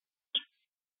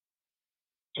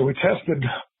 So we tested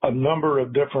a number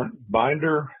of different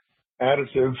binder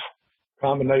additive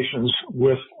combinations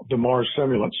with the Mars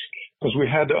simulants, because we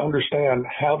had to understand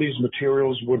how these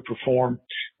materials would perform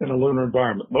in a lunar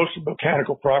environment. Most of the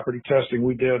mechanical property testing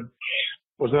we did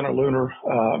was in a lunar,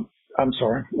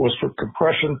 was for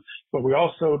compression, but we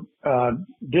also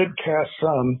did cast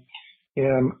some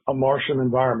in a Martian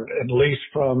environment, at least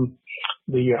from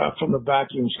the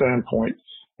vacuum standpoint,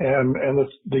 and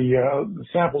the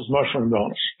samples mushroomed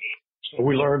on us. So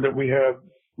we learned that we have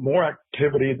more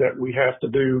activity that we have to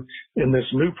do in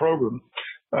this new program,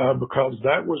 because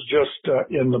that was just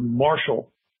in the Martian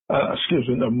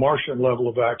level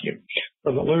of vacuum.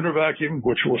 For the lunar vacuum,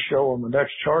 which we'll show on the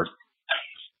next chart,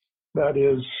 that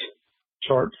is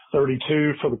chart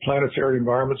 32 for the planetary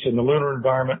environments. In the lunar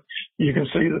environment, you can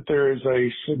see that there is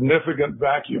a significant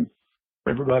vacuum.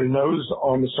 Everybody knows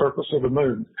on the surface of the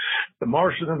moon. The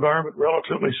Martian environment,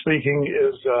 relatively speaking,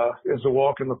 is a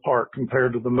walk in the park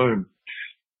compared to the moon.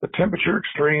 The temperature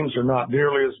extremes are not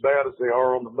nearly as bad as they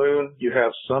are on the moon. You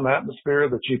have some atmosphere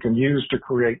that you can use to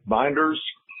create binders,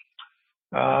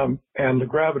 and the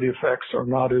gravity effects are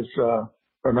not as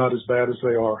bad as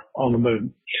they are on the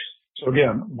moon. So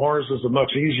again, Mars is a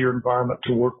much easier environment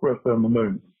to work with than the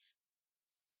moon.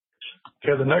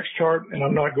 Okay, the next chart, and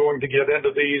I'm not going to get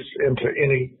into these into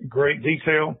any great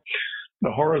detail.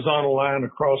 The horizontal line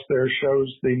across there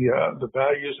shows the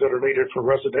values that are needed for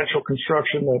residential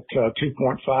construction at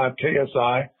 2.5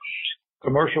 KSI,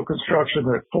 commercial construction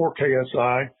at 4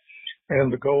 KSI,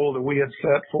 and the goal that we had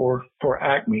set for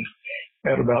ACME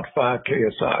at about 5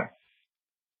 KSI.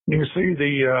 You can see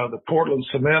the Portland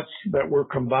cements that were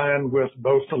combined with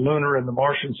both the lunar and the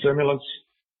Martian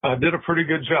simulants did a pretty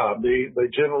good job. They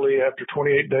generally, after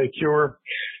 28-day cure,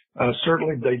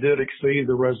 certainly they did exceed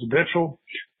the residential.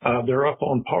 They're up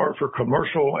on par for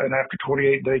commercial, and after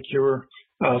 28-day cure,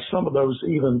 some of those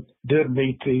even did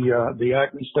meet the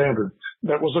ACME standard.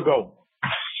 That was a goal.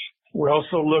 We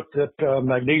also looked at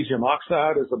magnesium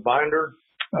oxide as a binder.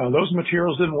 Those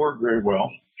materials didn't work very well.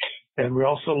 And we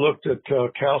also looked at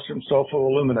calcium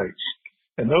sulfoaluminates,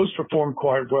 and those performed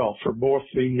quite well for both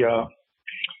the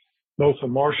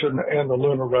Martian and the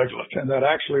lunar regolith. And that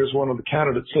actually is one of the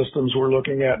candidate systems we're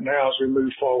looking at now as we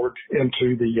move forward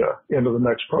into the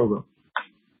next program.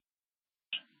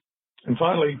 And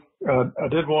finally, I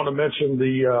did want to mention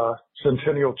the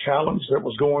Centennial Challenge that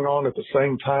was going on at the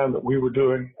same time that we were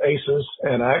doing ACES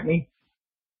and ACME.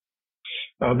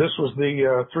 This was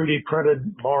the 3D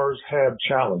printed Mars HAB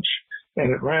Challenge,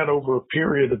 and it ran over a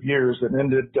period of years that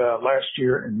ended last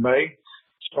year in May,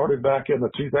 started back in the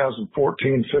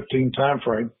 2014-15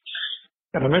 timeframe.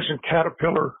 And I mentioned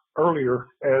Caterpillar earlier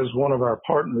as one of our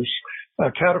partners.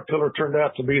 Caterpillar turned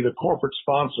out to be the corporate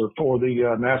sponsor for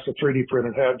the NASA 3D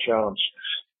printed HAB Challenge.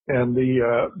 And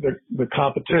the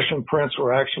competition prints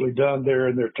were actually done there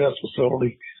in their test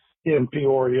facility in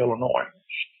Peoria, Illinois.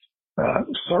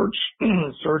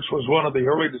 Search was one of the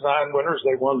early design winners.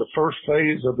 They won the first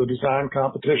phase of the design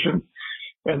competition,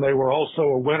 and they were also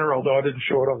a winner, although I didn't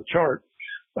show it on the chart.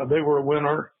 They were a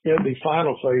winner in the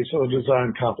final phase of the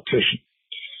design competition.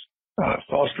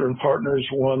 Foster and Partners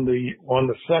won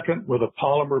the second with a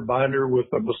polymer binder with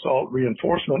a basalt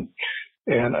reinforcement,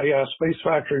 and AI Space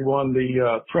Factory won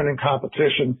the printing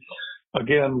competition,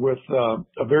 again with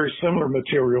a very similar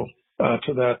material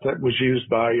to that was used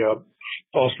by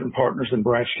Foster and Partners and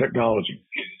Branch Technology.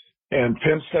 And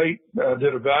Penn State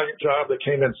did a valiant job. They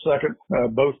came in second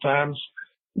both times.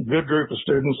 Good group of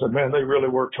students, and man, they really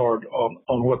worked hard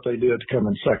on what they did to come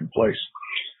in second place.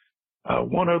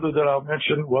 One other that I'll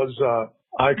mention was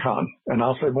Icon, and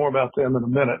I'll say more about them in a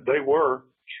minute.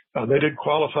 They did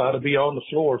qualify to be on the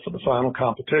floor for the final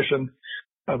competition,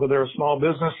 but they're a small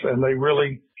business, and they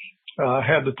really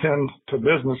had to tend to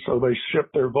business, so they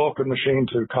shipped their Vulcan machine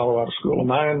to Colorado School of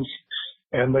Mines,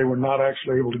 and they were not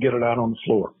actually able to get it out on the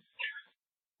floor.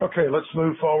 Okay, let's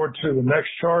move forward to the next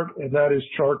chart, and that is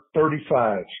chart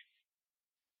 35.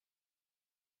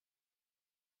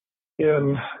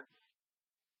 In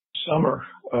summer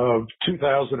of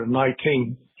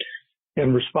 2019,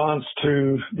 in response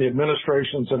to the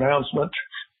administration's announcement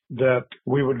that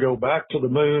we would go back to the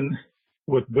moon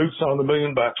with boots on the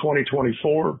moon by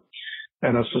 2024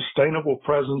 and a sustainable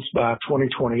presence by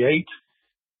 2028,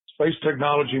 Space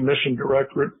Technology Mission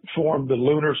Directorate formed the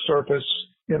Lunar Surface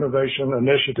Innovation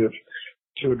Initiative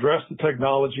to address the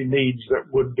technology needs that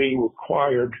would be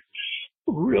required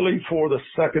really for the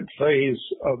second phase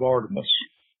of Artemis.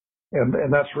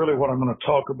 And that's really what I'm going to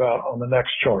talk about on the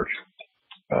next chart.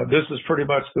 This is pretty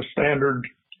much the standard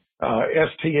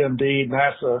STMD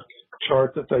NASA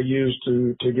chart that they use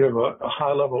to give a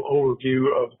high-level overview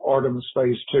of Artemis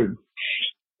Phase 2.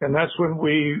 And that's when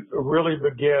we really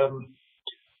begin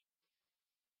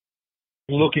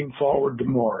looking forward to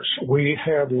Mars. We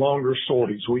have longer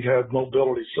sorties. We have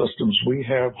mobility systems. We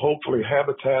have, hopefully,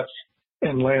 habitats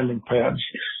and landing pads.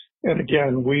 And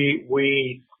again,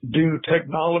 we do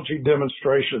technology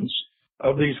demonstrations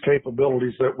of these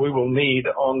capabilities that we will need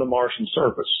on the Martian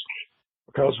surface.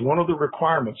 Because one of the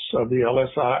requirements of the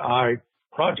LSII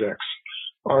projects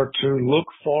are to look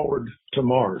forward to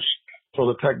Mars for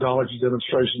the technology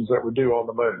demonstrations that we do on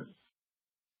the moon.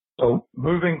 So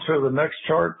moving to the next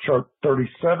chart, chart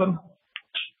 37.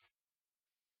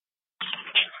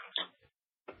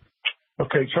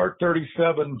 Okay, chart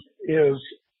 37 is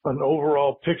an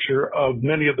overall picture of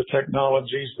many of the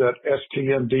technologies that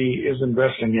STMD is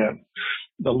investing in.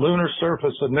 The Lunar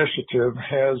Surface Initiative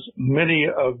has many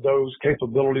of those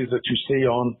capabilities that you see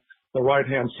on the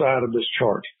right-hand side of this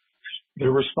chart.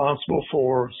 They're responsible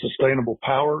for sustainable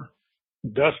power,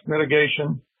 dust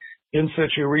mitigation,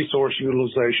 in-situ resource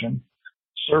utilization,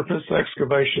 surface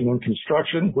excavation and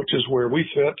construction, which is where we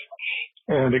fit,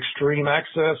 and extreme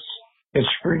access,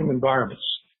 extreme environments,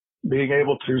 being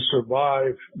able to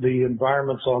survive the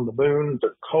environments on the moon,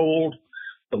 the cold,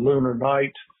 the lunar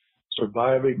night,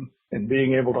 surviving and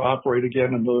being able to operate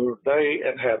again in the lunar day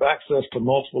and have access to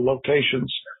multiple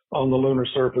locations on the lunar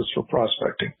surface for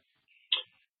prospecting.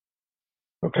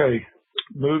 Okay,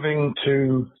 moving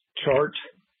to chart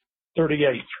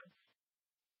 38.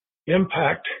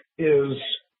 Impact is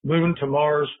Moon to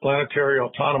Mars Planetary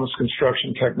Autonomous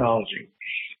Construction Technology.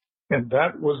 And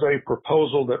that was a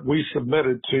proposal that we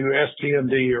submitted to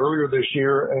STND earlier this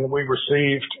year, and we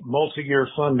received multi-year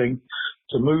funding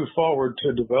to move forward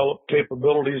to develop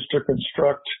capabilities to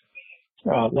construct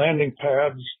landing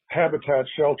pads, habitat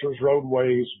shelters,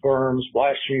 roadways, berms,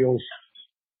 blast shields,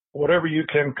 whatever you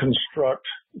can construct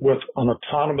with an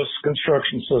autonomous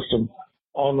construction system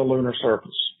on the lunar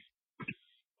surface.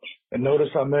 And notice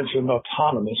I mentioned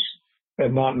autonomous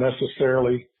and not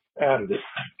necessarily additive.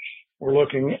 We're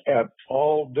looking at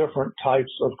all different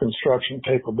types of construction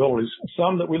capabilities,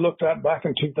 some that we looked at back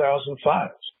in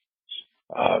 2005.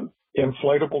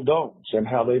 Inflatable domes and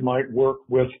how they might work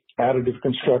with additive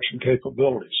construction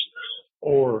capabilities,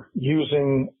 or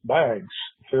using bags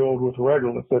filled with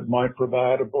regolith that might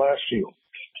provide a blast shield.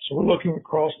 So we're looking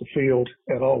across the field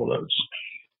at all of those.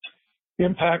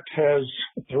 Impact has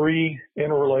three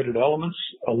interrelated elements: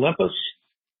 Olympus,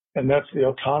 and that's the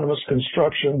autonomous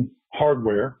construction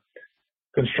hardware,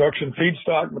 construction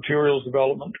feedstock materials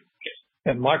development,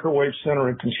 and microwave center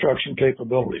and construction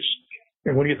capabilities.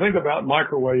 And when you think about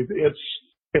microwave,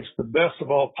 it's the best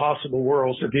of all possible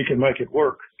worlds if you can make it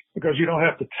work, because you don't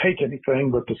have to take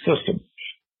anything but the system.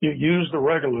 You use the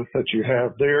regolith that you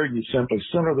have there, you simply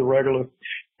center the regolith,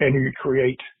 and you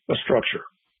create a structure.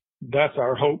 That's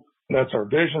our hope, that's our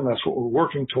vision, that's what we're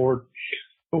working toward,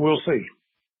 but we'll see.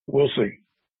 We'll see.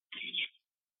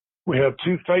 We have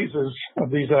two phases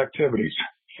of these activities.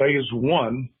 Phase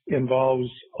one involves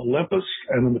Olympus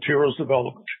and the materials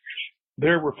development.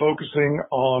 There we're focusing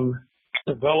on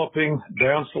developing,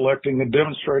 down selecting, and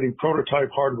demonstrating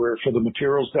prototype hardware for the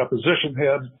materials deposition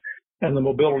head and the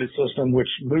mobility system, which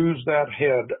moves that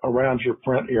head around your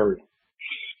print area.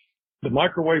 The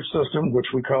microwave system, which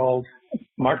we call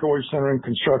Microwave Centering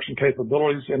Construction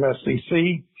Capabilities,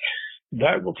 MSCC,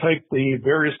 that will take the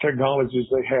various technologies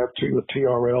they have to a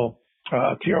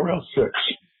TRL-6.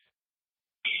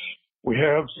 We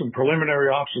have some preliminary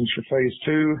options for phase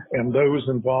two, and those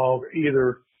involve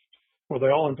they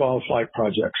all involve flight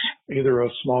projects, either a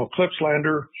small CLIPS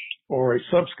lander or a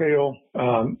subscale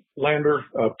lander,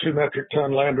 a 2 metric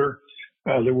ton lander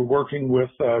that we're working with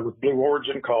Blue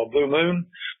Origin called Blue Moon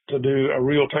to do a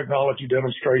real technology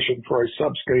demonstration for a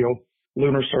subscale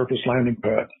lunar surface landing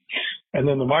pad. And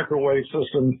then the microwave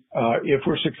system, if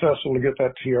we're successful to get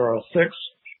that TRL-6,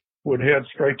 would head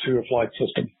straight to a flight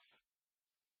system.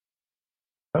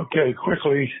 Okay,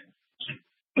 quickly,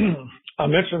 I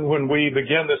mentioned when we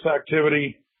began this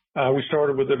activity, we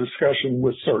started with a discussion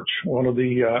with Search, one of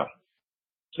the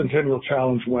Centennial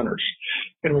Challenge winners.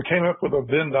 And we came up with a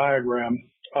Venn diagram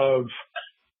of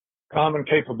common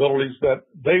capabilities that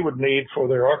they would need for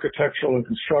their architectural and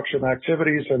construction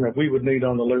activities and that we would need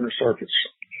on the lunar surface.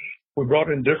 We brought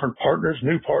in different partners,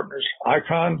 new partners.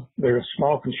 Icon, they're a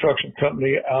small construction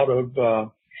company out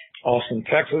of Austin,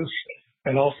 Texas,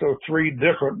 and also 3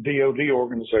 different DoD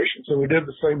organizations. And we did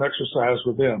the same exercise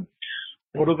with them.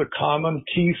 What are the common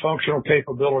key functional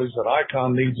capabilities that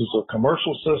Icon needs as a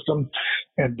commercial system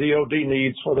and DoD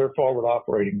needs for their forward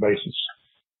operating bases?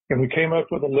 And we came up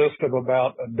with a list of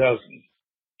about a dozen.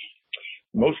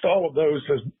 Most all of those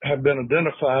have been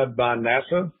identified by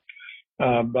NASA,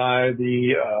 by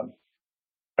the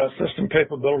system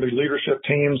capability leadership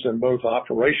teams in both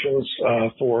operations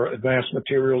for advanced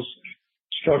materials,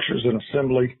 structures and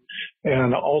assembly,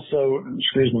 and also,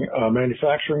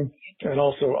 manufacturing, and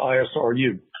also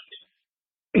ISRU.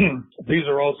 These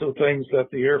are also things that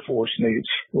the Air Force needs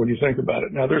when you think about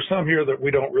it. Now, there's some here that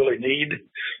we don't really need.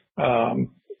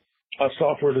 A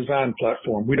software design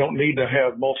platform. We don't need to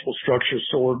have multiple structures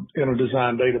stored in a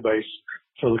design database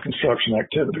for the construction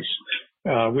activities.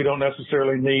 We don't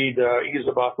necessarily need ease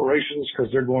of operations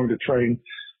because they're going to train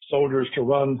soldiers to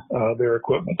run their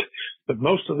equipment. But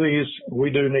most of these we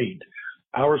do need.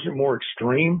 Ours are more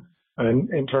extreme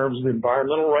in terms of the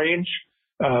environmental range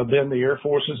than the Air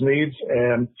Force's needs,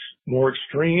 and more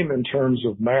extreme in terms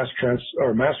of mass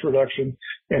reduction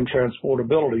and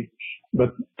transportability,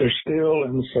 but they're still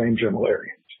in the same general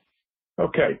area.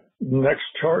 Okay, next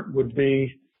chart would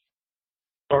be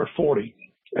chart 40.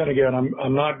 And again,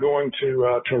 I'm not going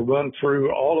to run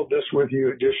through all of this with you.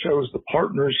 It just shows the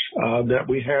partners that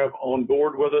we have on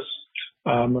board with us.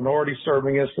 Minority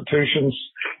serving institutions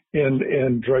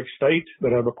in Drake State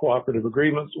that have a cooperative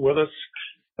agreement with us.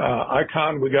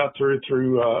 Icon we got through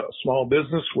small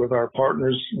business with our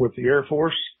partners with the Air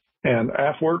Force and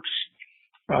AFWorks.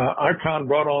 Icon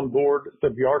brought on board the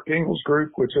Bjarke Ingels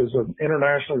Group, which is an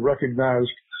internationally recognized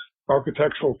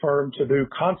architectural firm to do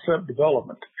concept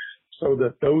development, so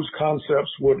that those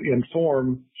concepts would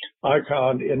inform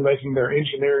Icon in making their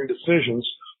engineering decisions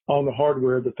on the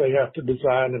hardware that they have to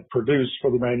design and produce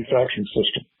for the manufacturing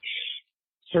system.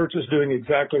 Search is doing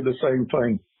exactly the same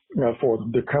thing for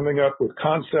them. They're coming up with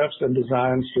concepts and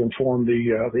designs to inform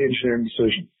the engineering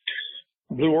decision.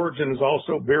 Blue Origin is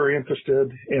also very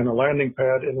interested in a landing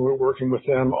pad, and we're working with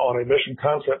them on a mission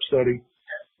concept study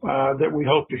that we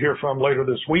hope to hear from later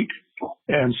this week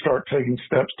and start taking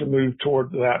steps to move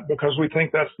toward that, because we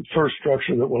think that's the first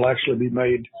structure that will actually be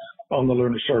made on the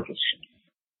lunar surface.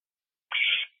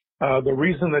 The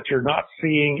reason that you're not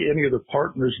seeing any of the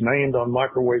partners named on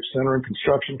Microwave Center and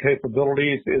construction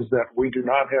capabilities is that we do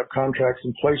not have contracts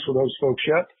in place with those folks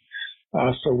yet.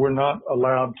 So we're not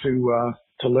allowed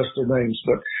to list their names.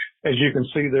 But as you can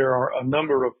see, there are a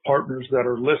number of partners that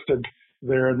are listed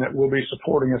there and that will be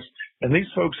supporting us. And these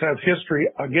folks have history,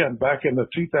 again, back in the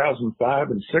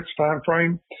 2005 and 6 time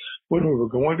frame when we were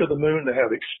going to the moon. They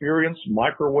have experience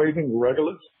microwaving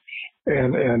regolith,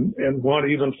 and one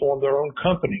even formed their own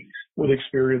company with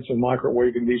experience in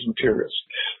microwaving these materials.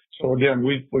 So again,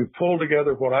 we've pulled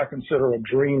together what I consider a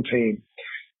dream team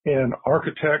in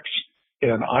architects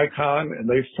and Icon, and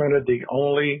they've printed the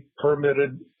only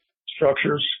permitted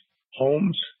structures,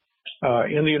 homes,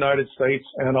 in the United States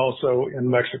and also in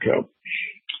Mexico.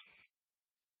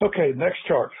 Okay, next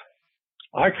chart.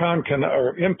 Icon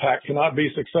or Impact cannot be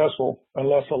successful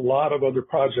unless a lot of other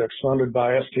projects funded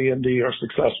by ST&D are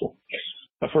successful.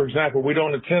 For example, we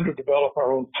don't intend to develop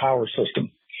our own power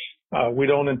system. We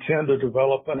don't intend to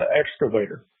develop an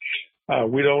excavator.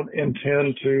 We don't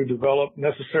intend to develop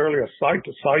necessarily a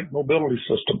site-to-site mobility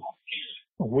system.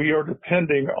 We are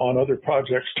depending on other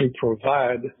projects to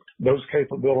provide those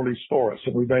capabilities for us.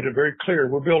 And we made it very clear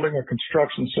we're building a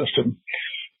construction system.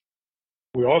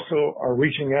 We also are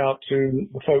reaching out to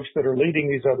the folks that are leading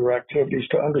these other activities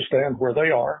to understand where they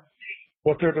are,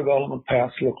 what their development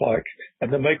paths look like,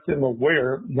 and to make them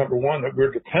aware, number one, that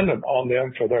we're dependent on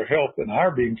them for their help in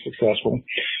our being successful.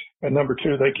 And number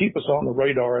two, they keep us on the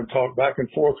radar and talk back and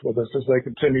forth with us as they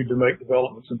continue to make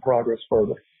developments and progress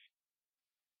further.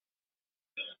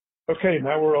 Okay,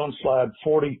 now we're on slide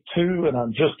 42, and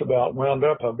I'm just about wound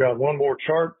up. I've got one more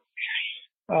chart.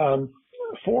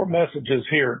 4 messages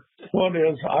here. One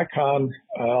is Icon,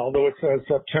 although it says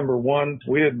September 1,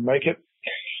 we didn't make it.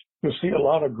 You'll see a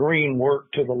lot of green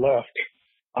work to the left.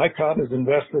 Icon has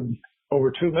invested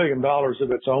over $2 million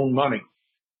of its own money.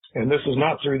 And this is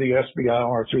not through the SBI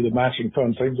or through the matching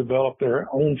funds. They've developed their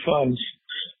own funds,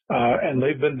 and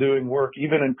they've been doing work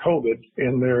even in COVID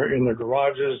in their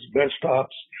garages, bench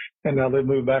tops, and now they've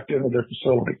moved back into their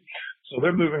facility. So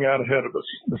they're moving out ahead of us.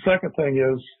 The second thing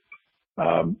is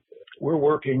we're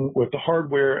working with the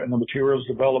hardware and the materials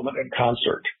development in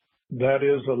concert. That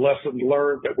is a lesson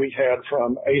learned that we had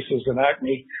from ACES and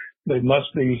ACME. They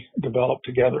must be developed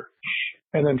together.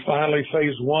 And then finally,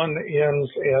 phase 1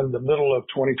 ends in the middle of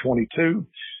 2022,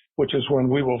 which is when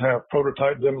we will have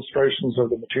prototype demonstrations of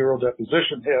the material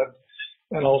deposition head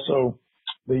and also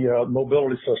the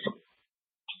mobility system.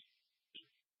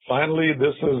 Finally,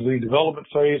 this is the development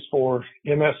phase for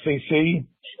MSCC.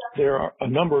 There are a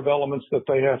number of elements that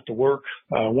they have to work.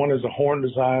 One is a horn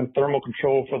design, thermal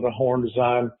control for the horn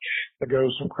design that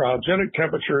goes from cryogenic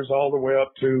temperatures all the way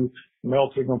up to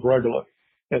melting of regolith.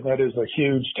 And that is a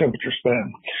huge temperature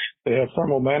span. They have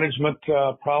thermal management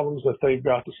problems that they've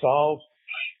got to solve.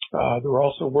 They're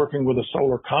also working with a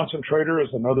solar concentrator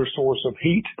as another source of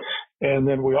heat. And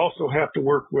then we also have to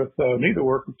need to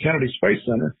work with Kennedy Space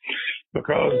Center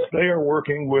because they are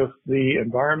working with the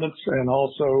environments and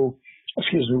also,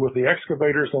 with the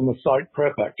excavators and the site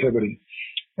prep activity.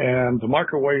 And the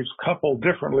microwaves couple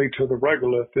differently to the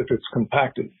regolith if it's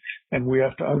compacted. And we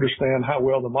have to understand how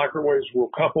well the microwaves will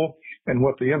couple and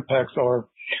what the impacts are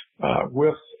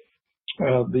with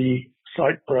the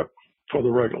site prep for the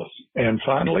regolith. And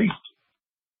finally,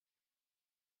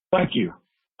 thank you.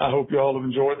 I hope you all have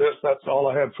enjoyed this. That's all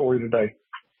I had for you today.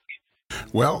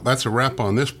 Well, that's a wrap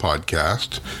on this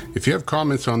podcast. If you have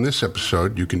comments on this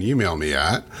episode, you can email me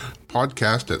at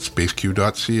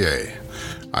podcast@spaceq.ca.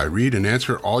 I read and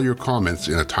answer all your comments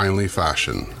in a timely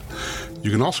fashion.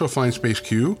 You can also find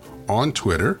SpaceQ on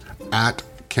Twitter at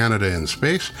Canada in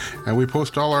Space, and we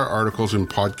post all our articles and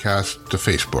podcasts to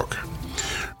Facebook.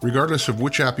 Regardless of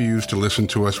which app you use to listen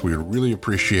to us, we would really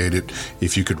appreciate it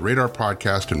if you could rate our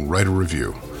podcast and write a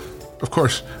review. Of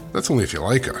course, that's only if you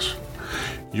like us.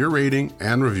 Your rating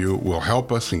and review will help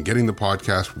us in getting the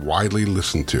podcast widely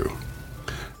listened to.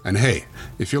 And hey,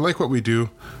 if you like what we do,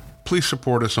 please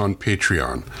support us on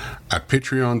Patreon at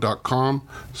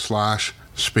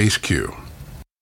patreon.com/SpaceQ.